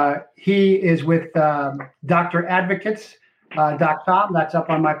he is with DrAdvocates.com. That's up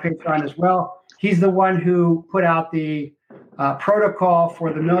on my Patreon as well. He's the one who put out the protocol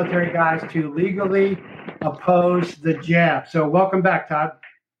for the military guys to legally oppose the jab. So welcome back, Todd.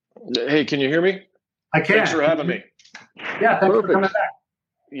 Hey, can you hear me? I can. Thanks for having me. Yeah, thanks for coming back.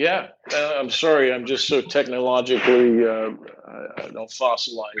 Yeah, I'm sorry. I'm just so technologically, I don't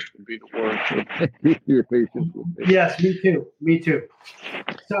fossilized would be the word. Your patience with me. Yes, me too. Me too.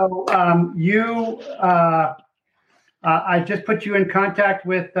 So I just put you in contact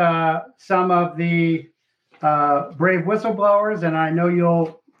with some of the brave whistleblowers, and I know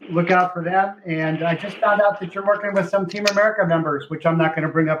you'll look out for them. And I just found out that you're working with some Team America members, which I'm not going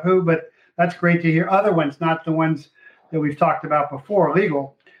to bring up who, but that's great to hear. Other ones, not the ones that we've talked about before,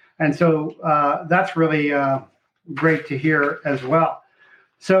 legal. And so that's really great to hear as well.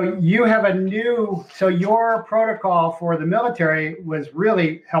 So you have so your protocol for the military was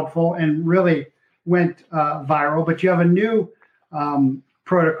really helpful and really went viral, but you have a new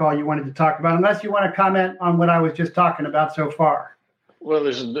protocol you wanted to talk about, unless you want to comment on what I was just talking about so far. Well,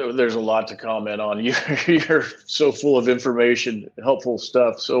 there's a lot to comment on. You're so full of information, helpful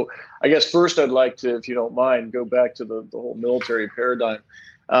stuff. So I guess first I'd like to, if you don't mind, go back to the whole military paradigm,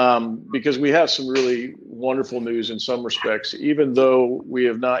 because we have some really wonderful news in some respects, even though we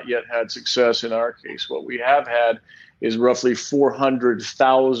have not yet had success in our case. What we have had is roughly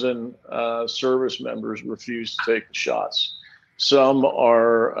 400,000 service members refuse to take the shots. Some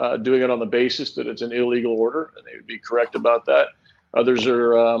are doing it on the basis that it's an illegal order, and they would be correct about that. Others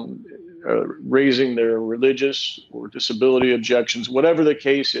are raising their religious or disability objections. Whatever the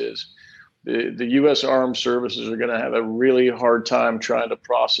case is, the U.S. Armed Services are going to have a really hard time trying to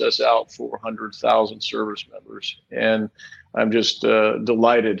process out 400,000 service members. And I'm just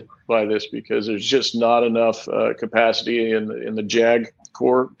delighted by this, because there's just not enough capacity in the JAG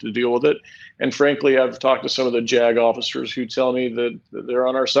Corps to deal with it. And frankly, I've talked to some of the JAG officers who tell me that they're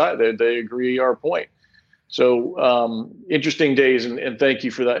on our side. They agree our point. So interesting days, and thank you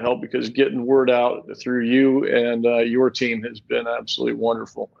for that help, because getting word out through you and your team has been absolutely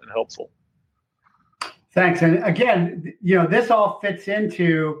wonderful and helpful. Thanks. And again, this all fits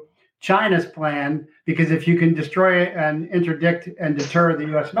into China's plan, because if you can destroy and interdict and deter the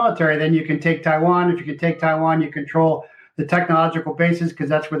U.S. military, then you can take Taiwan. If you can take Taiwan, you control the technological bases, because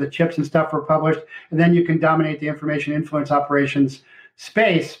that's where the chips and stuff were published. And then you can dominate the information influence operations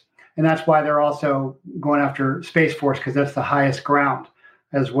space. And that's why they're also going after Space Force, because that's the highest ground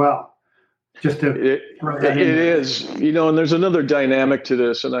as well. Just to it is, and there's another dynamic to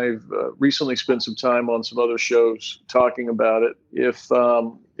this, and I've recently spent some time on some other shows talking about it.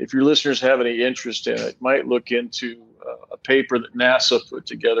 If your listeners have any interest in it, might look into a paper that NASA put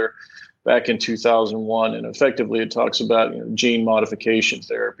together back in 2001, and effectively it talks about gene modification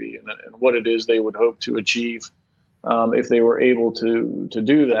therapy and what it is they would hope to achieve if they were able to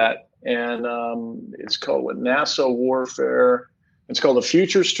do that. And it's called NASA Warfare. It's called the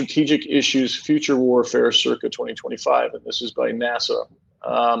Future Strategic Issues, Future Warfare Circa 2025. And this is by NASA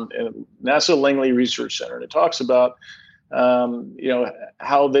and NASA Langley Research Center. And it talks about,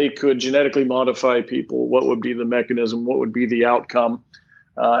 how they could genetically modify people, what would be the mechanism, what would be the outcome.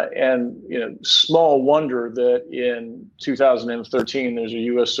 Small wonder that in 2013, there's a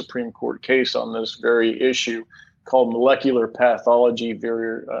U.S. Supreme Court case on this very issue called Molecular Pathology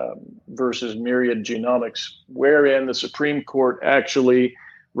versus Myriad Genomics, wherein the Supreme Court actually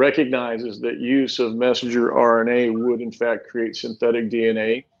recognizes that use of messenger RNA would in fact create synthetic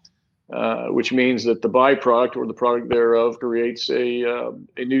DNA, which means that the byproduct or the product thereof creates a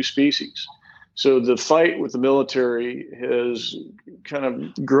new species. So the fight with the military has kind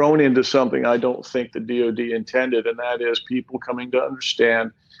of grown into something I don't think the DoD intended, and that is people coming to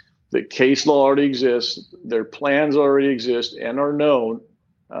understand that case law already exists, their plans already exist and are known,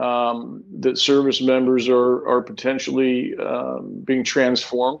 that service members are potentially being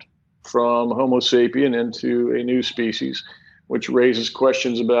transformed from Homo sapien into a new species, which raises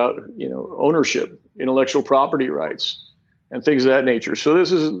questions about ownership, intellectual property rights, and things of that nature. So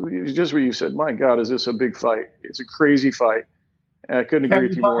this is just what you said. My God, is this a big fight? It's a crazy fight. I couldn't agree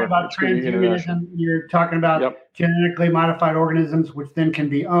with you more. You're talking about transhumanism. You're talking about genetically modified organisms, which then can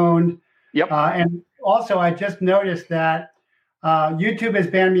be owned. Yep. And also, I just noticed that YouTube has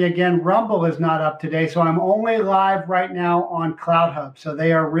banned me again. Rumble is not up today, so I'm only live right now on CloudHub. So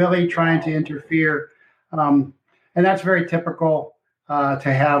they are really trying to interfere, and that's very typical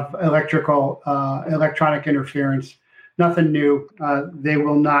to have electronic interference. Nothing new. They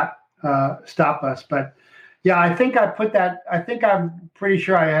will not stop us, but. Yeah, I think I put that. I think I'm pretty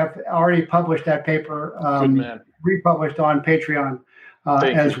sure I have already published that paper, republished on Patreon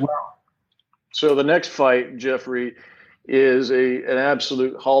as well. So the next fight, Jeffrey, is an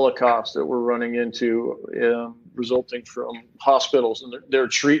absolute holocaust that we're running into, resulting from hospitals and their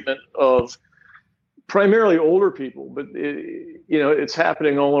treatment of primarily older people. But it's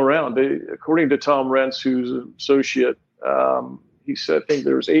happening all around. According to Tom Rentz, who's an associate, he said I think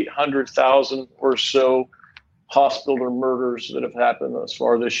there's 800,000 or so hospital murders that have happened thus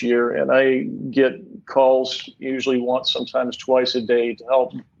far this year. And I get calls usually once, sometimes twice a day to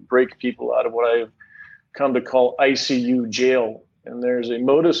help break people out of what I've come to call ICU jail. And there's a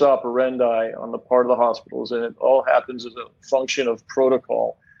modus operandi on the part of the hospitals, and it all happens as a function of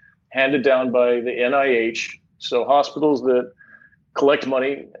protocol handed down by the NIH. So hospitals that collect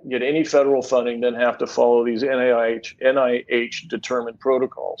money, get any federal funding, then have to follow these NIH determined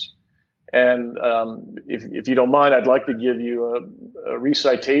protocols. And if you don't mind, I'd like to give you a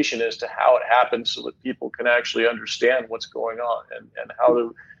recitation as to how it happens so that people can actually understand what's going on and how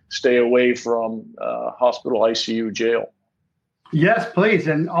to stay away from hospital ICU jail. Yes, please.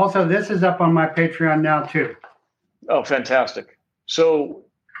 And also, this is up on my Patreon now, too. Oh, fantastic. So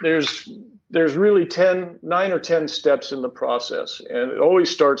there's really 9 or 10 steps in the process. And it always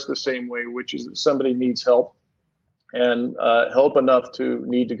starts the same way, which is that somebody needs help. And help enough to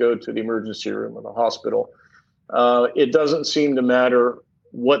need to go to the emergency room of the hospital. It doesn't seem to matter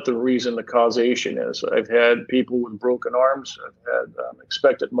what the reason, the causation is. I've had people with broken arms. I've had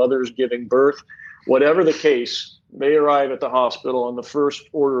expectant mothers giving birth. Whatever the case, they arrive at the hospital, and the first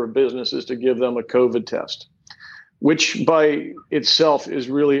order of business is to give them a COVID test, which by itself is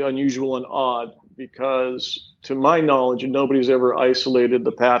really unusual and odd because, to my knowledge, nobody's ever isolated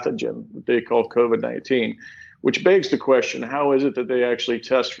the pathogen that they call COVID-19. Which begs the question, how is it that they actually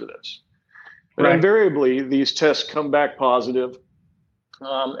test for this? And invariably, these tests come back positive,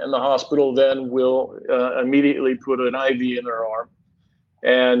 and the hospital then will immediately put an IV in their arm.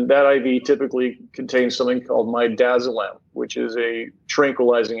 And that IV typically contains something called midazolam, which is a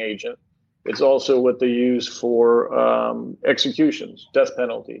tranquilizing agent. It's also what they use for executions, death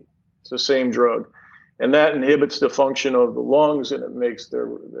penalty. It's the same drug. And that inhibits the function of the lungs, and it makes their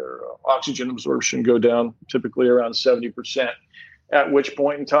oxygen absorption go down, typically around 70%. At which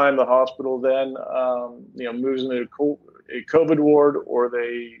point in time, the hospital then moves into a COVID ward, or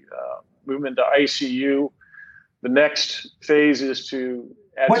they move into ICU. The next phase is to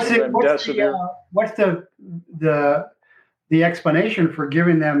add some remdesivir. What's the explanation for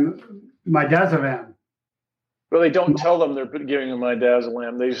giving them midazolam? Well, they don't tell them they're giving them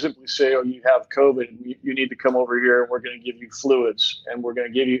midazolam. They simply say, "Oh, you have COVID. You need to come over here, and we're going to give you fluids, and we're going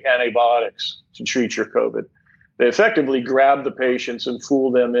to give you antibiotics to treat your COVID." They effectively grab the patients and fool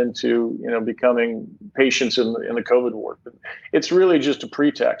them into, becoming patients in the COVID ward. But it's really just a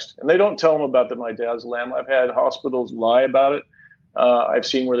pretext, and they don't tell them about the midazolam. I've had hospitals lie about it. I've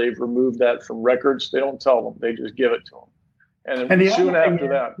seen where they've removed that from records. They don't tell them; they just give it to them. And soon after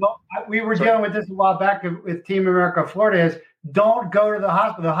that, we were dealing with this a while back with Team America Florida. Is don't go to the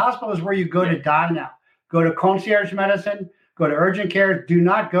hospital. The hospital is where you go to die now. Go to concierge medicine. Go to urgent care. Do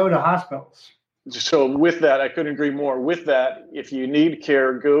not go to hospitals. So with that, I couldn't agree more. With that, if you need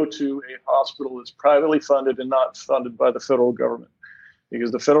care, go to a hospital that's privately funded and not funded by the federal government,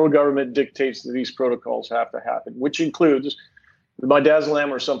 because the federal government dictates that these protocols have to happen, which includes the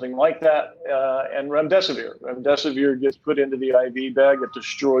midazolam or something like that, and remdesivir. Remdesivir gets put into the IV bag. It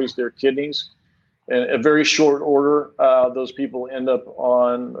destroys their kidneys. In a very short order, those people end up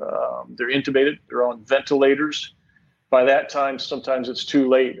on, they're intubated, they're on ventilators. By that time, sometimes it's too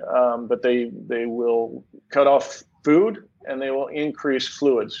late, but they will cut off food and they will increase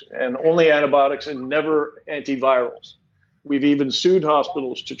fluids, and only antibiotics and never antivirals. We've even sued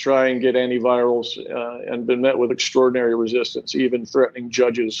hospitals to try and get antivirals and been met with extraordinary resistance, even threatening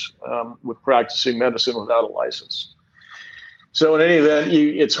judges with practicing medicine without a license. So in any event,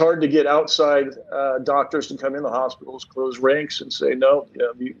 it's hard to get outside doctors to come in the hospitals, close ranks, and say, no,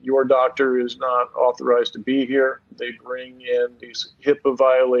 your doctor is not authorized to be here. They bring in these HIPAA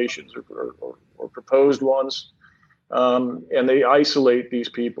violations or proposed ones, and they isolate these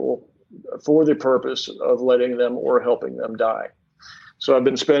people for the purpose of letting them or helping them die. So I've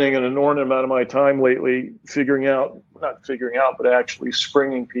been spending an inordinate amount of my time lately but actually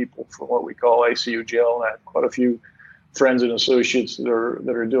springing people from what we call ICU jail. And I have quite a few friends and associates that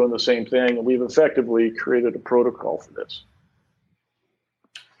are doing the same thing. And we've effectively created a protocol for this.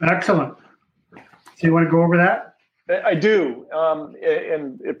 Excellent. So you want to go over that? I do.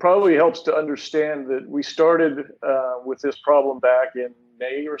 And it probably helps to understand that we started with this problem back in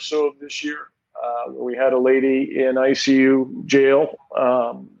May or so of this year, where we had a lady in ICU jail.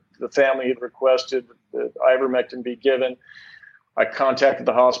 The family had requested that ivermectin be given. I contacted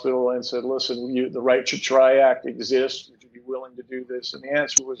the hospital and said, listen, the Right to Try Act exists. Would you be willing to do this? And the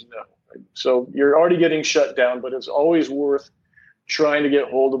answer was no. So you're already getting shut down, but it's always worth trying to get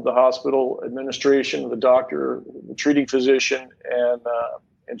hold of the hospital administration, the doctor, the treating physician, and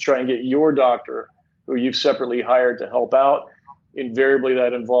try and get your doctor, who you've separately hired, to help out. Invariably,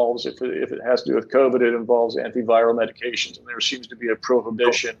 that involves, if it has to do with COVID, it involves antiviral medications. And there seems to be a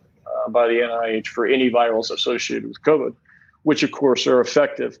prohibition by the NIH for any virals associated with COVID, which of course are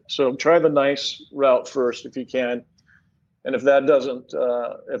effective. So try the nice route first if you can. And if that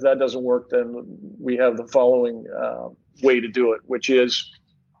doesn't work, then we have the following way to do it, which is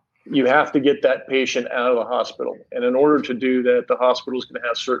you have to get that patient out of the hospital. And in order to do that, the hospital is going to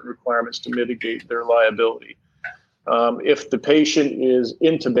have certain requirements to mitigate their liability. If the patient is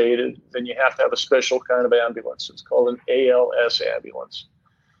intubated, then you have to have a special kind of ambulance. It's called an ALS ambulance.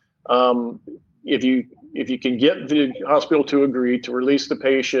 If you can get the hospital to agree to release the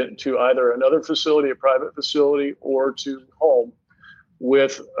patient to either another facility, a private facility, or to home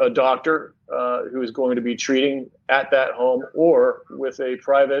with a doctor who is going to be treating at that home, or with a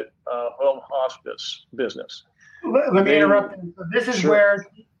private home hospice business. Let me interrupt. This is where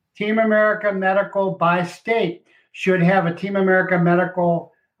Team America Medical by state should have a Team America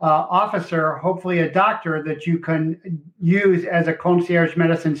Medical officer, hopefully a doctor that you can use as a concierge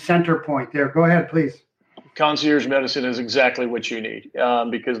medicine center point there. Go ahead, please. Concierge medicine is exactly what you need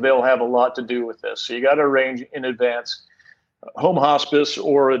because they'll have a lot to do with this. So you got to arrange in advance home hospice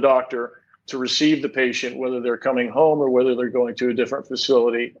or a doctor to receive the patient, whether they're coming home or whether they're going to a different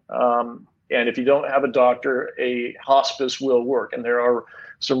facility. And if you don't have a doctor, a hospice will work. And there are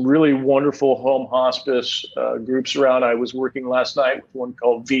some really wonderful home hospice groups around. I was working last night with one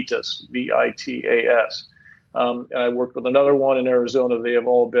called Vitas, Vitas. And I worked with another one in Arizona. They have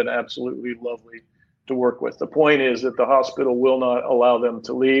all been absolutely lovely to work with. The point is that the hospital will not allow them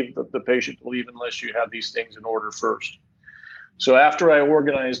to leave, the patient to leave, unless you have these things in order first. So after I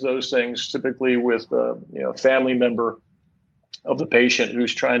organize those things, typically with a family member of the patient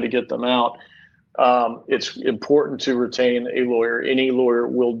who's trying to get them out, it's important to retain a lawyer. Any lawyer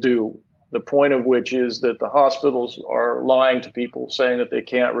will do. The point of which is that the hospitals are lying to people, saying that they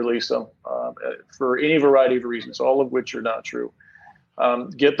can't release them for any variety of reasons, all of which are not true.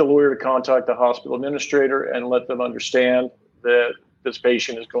 Get the lawyer to contact the hospital administrator and let them understand that this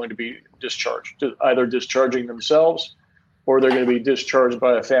patient is going to be discharged, either discharging themselves or they're going to be discharged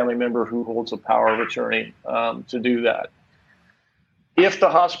by a family member who holds a power of attorney to do that. If the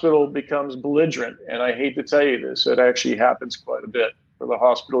hospital becomes belligerent, and I hate to tell you this, it actually happens quite a bit, where the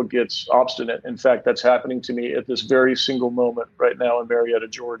hospital gets obstinate. In fact, that's happening to me at this very single moment right now in Marietta,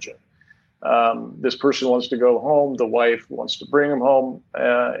 Georgia. This person wants to go home. The wife wants to bring him home,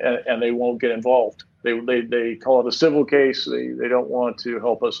 and they won't get involved. They call it a civil case. They don't want to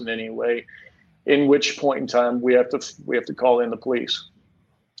help us in any way. In which point in time we have to call in the police.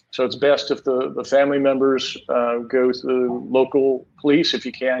 So it's best if the family members go to the local police. If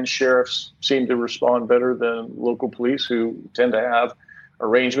you can, sheriffs seem to respond better than local police, who tend to have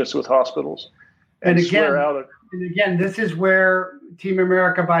arrangements with hospitals. And again, this is where Team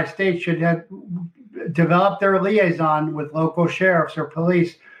America by State should have developed their liaison with local sheriffs or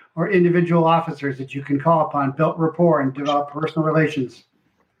police or individual officers that you can call upon, build rapport, and develop personal relations.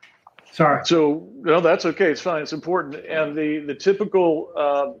 Sorry. So, no, that's okay. It's fine. It's important. And the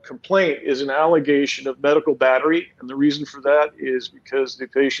typical complaint is an allegation of medical battery. And the reason for that is because the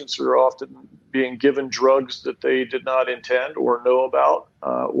patients are often being given drugs that they did not intend or know about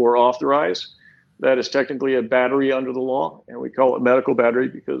or authorize. That is technically a battery under the law. And we call it medical battery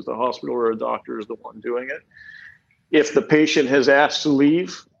because the hospital or a doctor is the one doing it. If the patient has asked to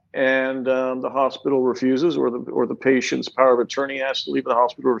leave, and the hospital refuses, or the patient's power of attorney has to leave, and the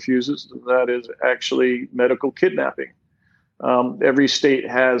hospital refuses, that is actually medical kidnapping. Every state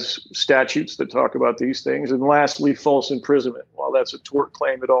has statutes that talk about these things. And lastly, false imprisonment. While that's a tort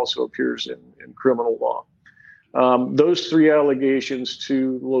claim, it also appears in criminal law. Those three allegations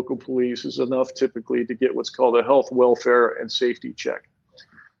to local police is enough typically to get what's called a health, welfare, and safety check.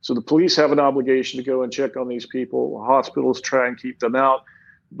 So the police have an obligation to go and check on these people. Hospitals try and keep them out.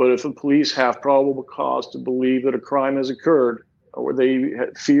 But if the police have probable cause to believe that a crime has occurred, or they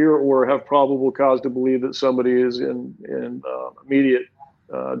fear or have probable cause to believe that somebody is in immediate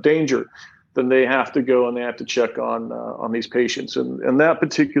danger, then they have to go and they have to check on these patients. And that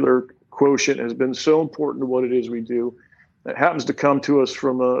particular quotient has been so important to what it is we do. It happens to come to us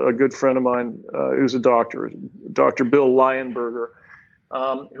from a good friend of mine who's a doctor, Dr. Bill Lionberger,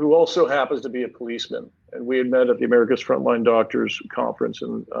 who also happens to be a policeman. And we had met at the America's Frontline Doctors Conference,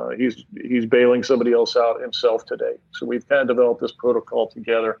 and he's bailing somebody else out himself today. So we've kind of developed this protocol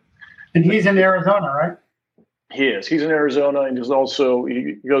together. And he's in Arizona, right? He is. He's in Arizona, and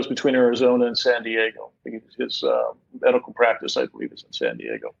he goes between Arizona and San Diego. His medical practice, I believe, is in San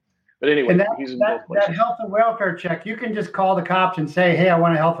Diego. But anyway, he's in both places. That health and welfare check, you can just call the cops and say, hey, I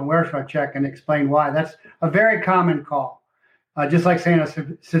want a health and welfare check, and explain why. That's a very common call. Just like saying a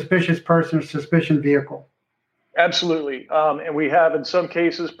suspicious person or suspicion vehicle. Absolutely. And we have, in some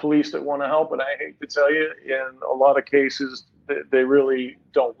cases, police that want to help. And I hate to tell you, in a lot of cases, they really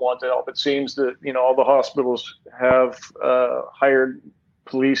don't want to help. It seems that, all the hospitals have hired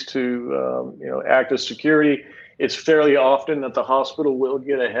police to, act as security. It's fairly often that the hospital will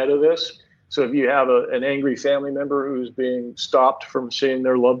get ahead of this. So if you have an angry family member who's being stopped from seeing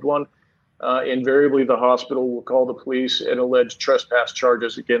their loved one, invariably the hospital will call the police and allege trespass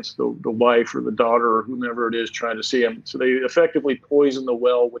charges against the wife or the daughter or whomever it is trying to see him. So they effectively poison the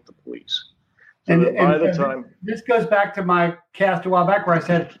well with the police. So this goes back to my cast a while back where I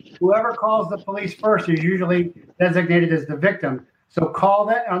said, whoever calls the police first is usually designated as the victim. So call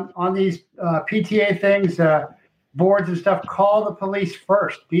that on these PTA things, boards and stuff, call the police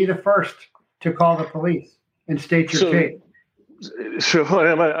first. Be the first to call the police and state your case. So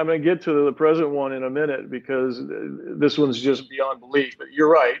I'm going to get to the present one in a minute because this one's just beyond belief. But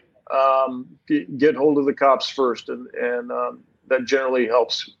you're right. Get hold of the cops first, and that generally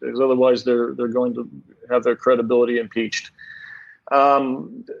helps because otherwise they're going to have their credibility impeached.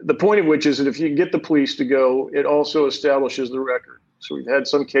 The point of which is that if you can get the police to go, it also establishes the record. So we've had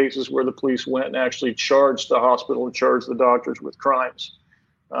some cases where the police went and actually charged the hospital and charged the doctors with crimes.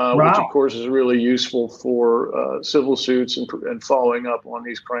 Which, of course, is really useful for civil suits and following up on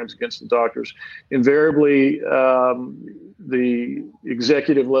these crimes against the doctors. Invariably, the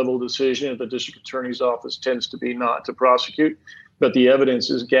executive level decision at the district attorney's office tends to be not to prosecute, but the evidence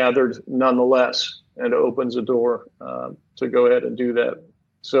is gathered nonetheless and opens a door to go ahead and do that.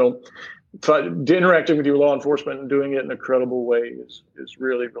 So interacting with your law enforcement and doing it in a credible way is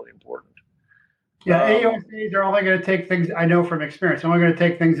really, really important. Yeah, AUSAs are only going to take things, I know from experience, only going to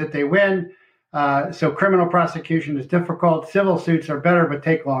take things that they win. So criminal prosecution is difficult. Civil suits are better, but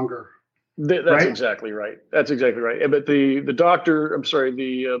take longer. That's right? Exactly right. That's exactly right. But the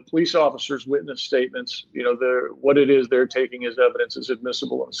police officers' witness statements, what it is they're taking as evidence is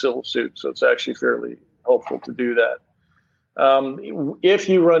admissible in a civil suit. So it's actually fairly helpful to do that. If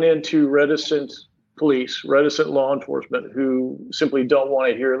you run into reticent law enforcement who simply don't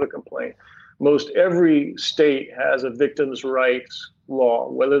want to hear the complaint, most every state has a victims' rights law,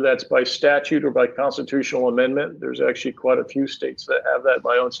 whether that's by statute or by constitutional amendment. There's actually quite a few states that have that.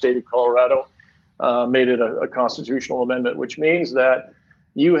 My own state of Colorado made it a constitutional amendment, which means that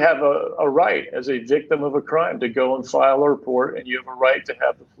you have a right as a victim of a crime to go and file a report, and you have a right to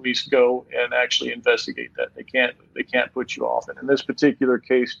have the police go and actually investigate that. They can't put you off. And in this particular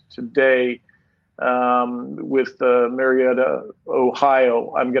case today, with Marietta,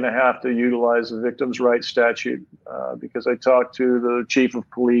 Ohio, I'm going to have to utilize the victims' rights statute because I talked to the chief of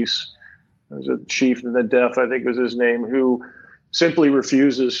police. There's a chief in the deaf, I think was his name, who simply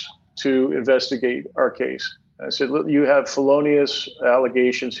refuses to investigate our case. I said, look, you have felonious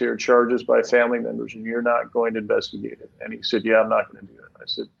allegations here, charges by family members, and you're not going to investigate it. And he said, yeah, I'm not going to do it. I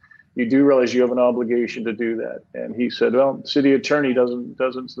said, you do realize you have an obligation to do that. And he said, well, the city attorney doesn't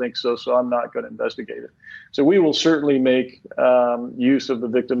think so I'm not going to investigate it. So we will certainly make use of the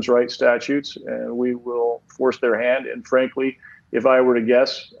victims' rights statutes, and we will force their hand. And frankly, if I were to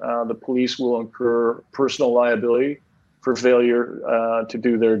guess, the police will incur personal liability for failure to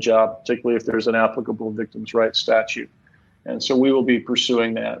do their job, particularly if there's an applicable victims' rights statute. And so we will be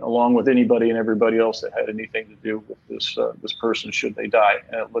pursuing that, along with anybody and everybody else that had anything to do with this person should they die.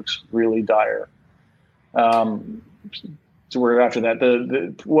 And it looks really dire. So we're after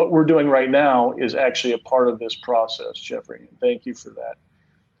that. What we're doing right now is actually a part of this process, Jeffrey. Thank you for that.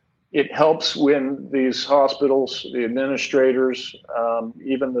 It helps when these hospitals, the administrators,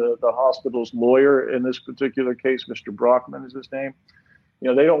 even the hospital's lawyer in this particular case, Mr. Brockman is his name,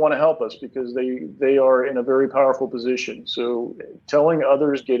 they don't want to help us because they are in a very powerful position. So telling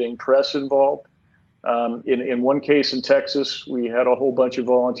others, getting press involved. In one case in Texas, we had a whole bunch of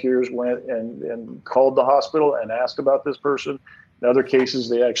volunteers went and called the hospital and asked about this person. In other cases,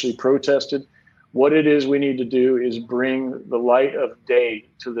 they actually protested. What it is we need to do is bring the light of day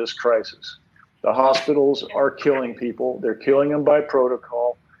to this crisis. The hospitals are killing people. They're killing them by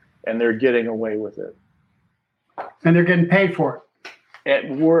protocol, and they're getting away with it. And they're getting paid for it.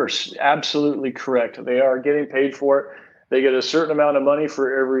 At worst, absolutely correct. They are getting paid for it. They get a certain amount of money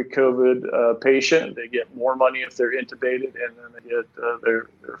for every COVID patient. They get more money if they're intubated, and then they get their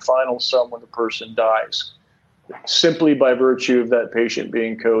final sum when the person dies, simply by virtue of that patient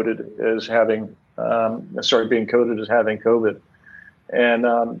being coded as having COVID. And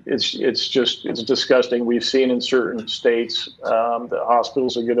it's disgusting. We've seen in certain states that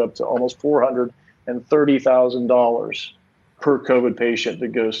hospitals will get up to almost $430,000 per COVID patient that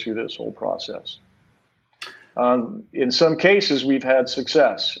goes through this whole process. In some cases, we've had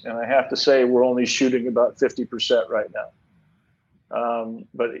success, and I have to say we're only shooting about 50% right now.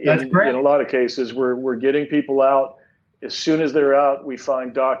 But in a lot of cases, we're getting people out. As soon as they're out, we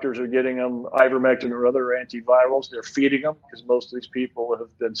find doctors are getting them ivermectin or other antivirals. They're feeding them because most of these people have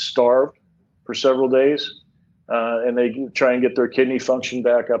been starved for several days, and they try and get their kidney function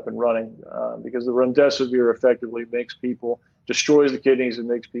back up and running because the remdesivir effectively destroys the kidneys and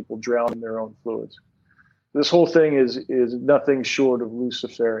makes people drown in their own fluids. This whole thing is nothing short of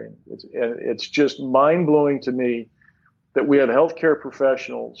Luciferian. It's just mind-blowing to me that we have healthcare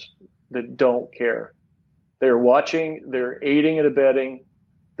professionals that don't care. They're watching, they're aiding and abetting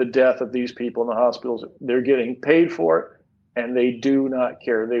the death of these people in the hospitals. They're getting paid for it, and they do not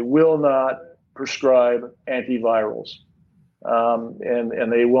care. They will not prescribe antivirals,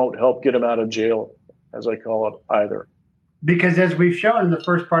 and they won't help get them out of jail, as I call it, either. Because as we've shown in the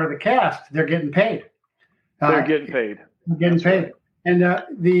first part of the cast, they're getting paid. They're getting paid. That's paid. Right. And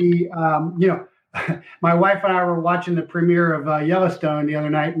my wife and I were watching the premiere of Yellowstone the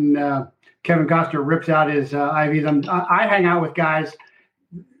other night, and Kevin Costner rips out his IVs. I hang out with guys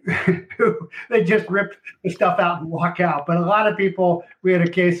who they just rip the stuff out and walk out. But a lot of people, we had a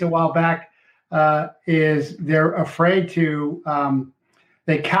case a while back, is they're afraid to,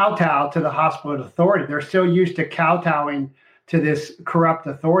 they kowtow to the hospital authority. They're so used to kowtowing to this corrupt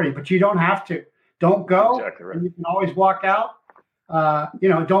authority, but you don't have to. Don't go. Exactly right. And you can always walk out.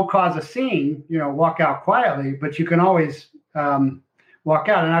 Don't cause a scene, walk out quietly, but you can always walk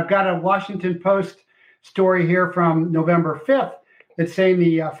out. And I've got a Washington Post story here from November 5th It's saying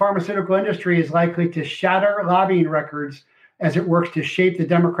the pharmaceutical industry is likely to shatter lobbying records as it works to shape the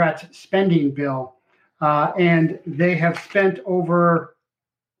Democrats' spending bill. And they have spent over,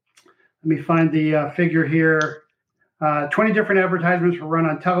 let me find the figure here, 20 different advertisements were run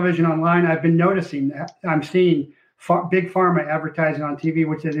on television, online. I've been noticing that I'm seeing big pharma advertising on TV,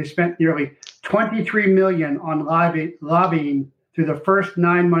 which they spent nearly $23 million on lobbying through the first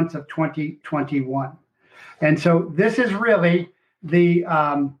 9 months of 2021. And so this is really the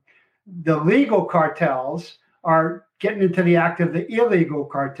legal cartels are getting into the act of the illegal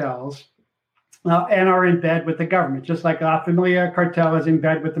cartels and are in bed with the government, just like La Familia cartel is in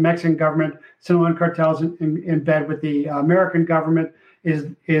bed with the Mexican government. Sinaloan cartel is in bed with the American government. Is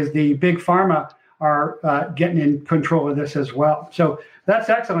the big pharma are getting in control of this as well. So that's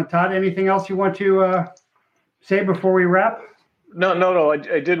excellent, Todd. Anything else you want to say before we wrap? No.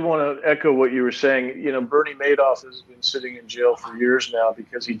 I did want to echo what you were saying. Bernie Madoff has been sitting in jail for years now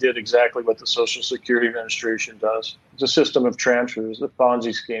because he did exactly what the Social Security Administration does. It's a system of transfers, a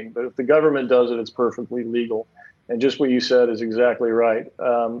Ponzi scheme. But if the government does it, it's perfectly legal. And just what you said is exactly right.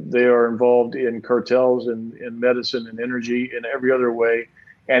 They are involved in cartels in medicine and energy in every other way,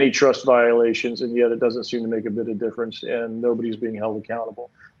 antitrust violations, and yet it doesn't seem to make a bit of difference, and nobody's being held accountable.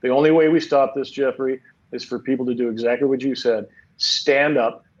 The only way we stop this, Jeffrey, is for people to do exactly what you said. Stand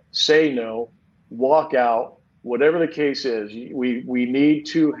up, say no, walk out, whatever the case is. We need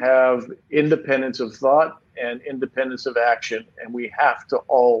to have independence of thought and independence of action, and we have to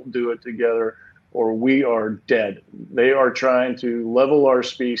all do it together or we are dead. They are trying to level our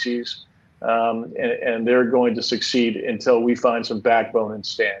species, and they're going to succeed until we find some backbone and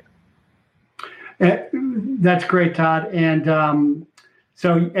stand. That's great, Todd. And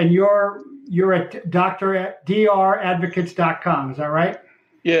you're at dradvocates.com, is that right?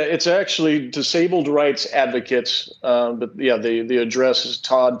 Yeah, it's actually Disabled Rights Advocates. But yeah, the address is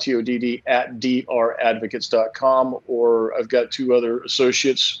Todd, Todd, at dradvocates.com. Or I've got two other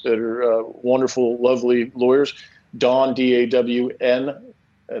associates that are wonderful, lovely lawyers. Dawn, DAWN,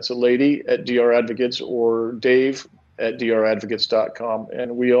 that's a lady, at DR Advocates, or Dave at dradvocates.com.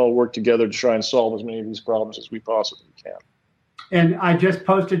 And we all work together to try and solve as many of these problems as we possibly can. And I just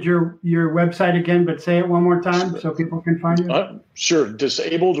posted your website again, but say it one more time so people can find you. Sure.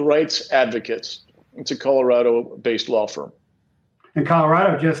 Disabled Rights Advocates. It's a Colorado-based law firm. And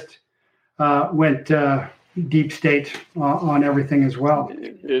Colorado just went deep state on everything as well.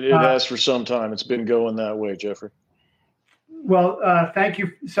 It has for some time. It's been going that way, Jeffrey. Well, thank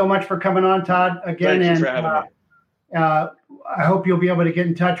you so much for coming on, Todd. Again, Thank you for having me. I hope you'll be able to get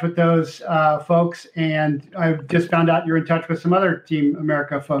in touch with those folks. And I just found out you're in touch with some other Team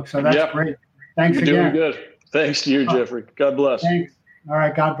America folks. So that's great. Thanks You're again. Doing good. Thanks to you, Jeffrey. God bless. Thanks. All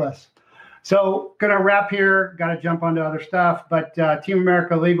right. God bless. So going to wrap here. Got to jump onto other stuff. But Team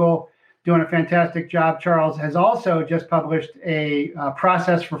America Legal doing a fantastic job. Charles has also just published a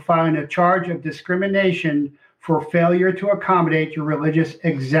process for filing a charge of discrimination for failure to accommodate your religious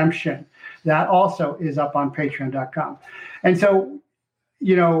exemption. That also is up on patreon.com. And so,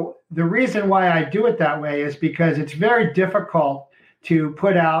 the reason why I do it that way is because it's very difficult to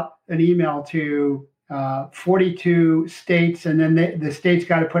put out an email to 42 states, and then the states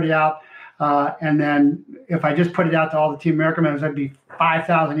got to put it out. And then if I just put it out to all the Team America members, that'd be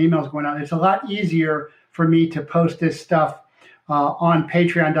 5,000 emails going out. It's a lot easier for me to post this stuff on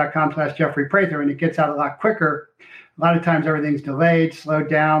patreon.com/Jeffrey Prather, and it gets out a lot quicker. A lot of times everything's delayed, slowed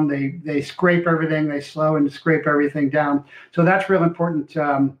down. They scrape everything. They slow and scrape everything down. So that's real important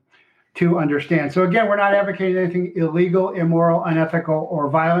to understand. So again, we're not advocating anything illegal, immoral, unethical, or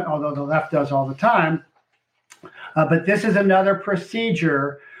violent, although the left does all the time. But this is another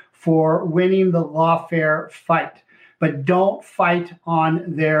procedure for winning the lawfare fight. But don't fight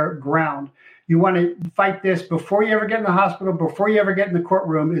on their ground. You want to fight this before you ever get in the hospital, before you ever get in the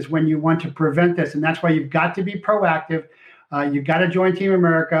courtroom is when you want to prevent this. And that's why you've got to be proactive. You've got to join Team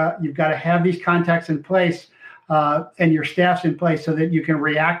America. You've got to have these contacts in place and your staff's in place so that you can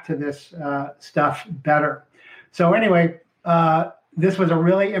react to this stuff better. So anyway, this was a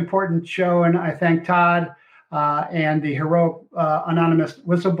really important show. And I thank Todd and the heroic anonymous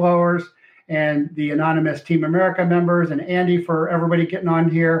whistleblowers and the anonymous Team America members and Andy for everybody getting on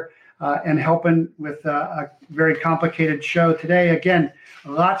here. And helping with a very complicated show today. Again,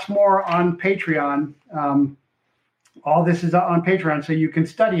 lots more on Patreon. All this is on Patreon, so you can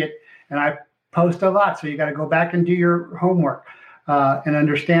study it. And I post a lot, so you got to go back and do your homework and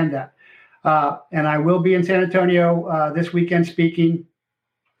understand that. And I will be in San Antonio this weekend speaking.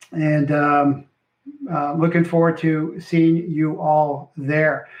 And Looking forward to seeing you all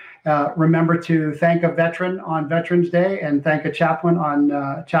there. Remember to thank a veteran on Veterans Day and thank a chaplain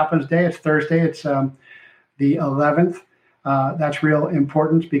on Chaplain's Day. It's Thursday. It's the 11th. That's real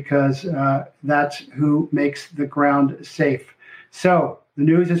important because that's who makes the ground safe. So the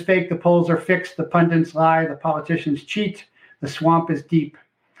news is fake. The polls are fixed. The pundits lie. The politicians cheat. The swamp is deep.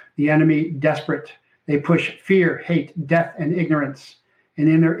 The enemy desperate. They push fear, hate, death, and ignorance. And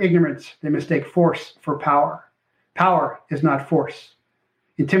in their ignorance, they mistake force for power. Power is not force.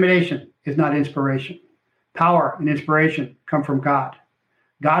 Intimidation is not inspiration. Power and inspiration come from God.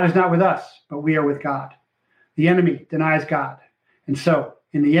 God is not with us, but we are with God. The enemy denies God. And so,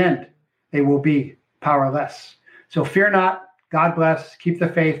 in the end, they will be powerless. So fear not. God bless. Keep the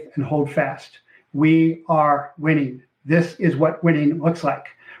faith and hold fast. We are winning. This is what winning looks like.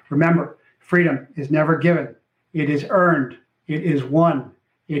 Remember, freedom is never given. It is earned. It is won.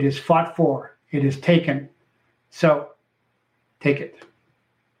 It is fought for. It is taken. So, take it.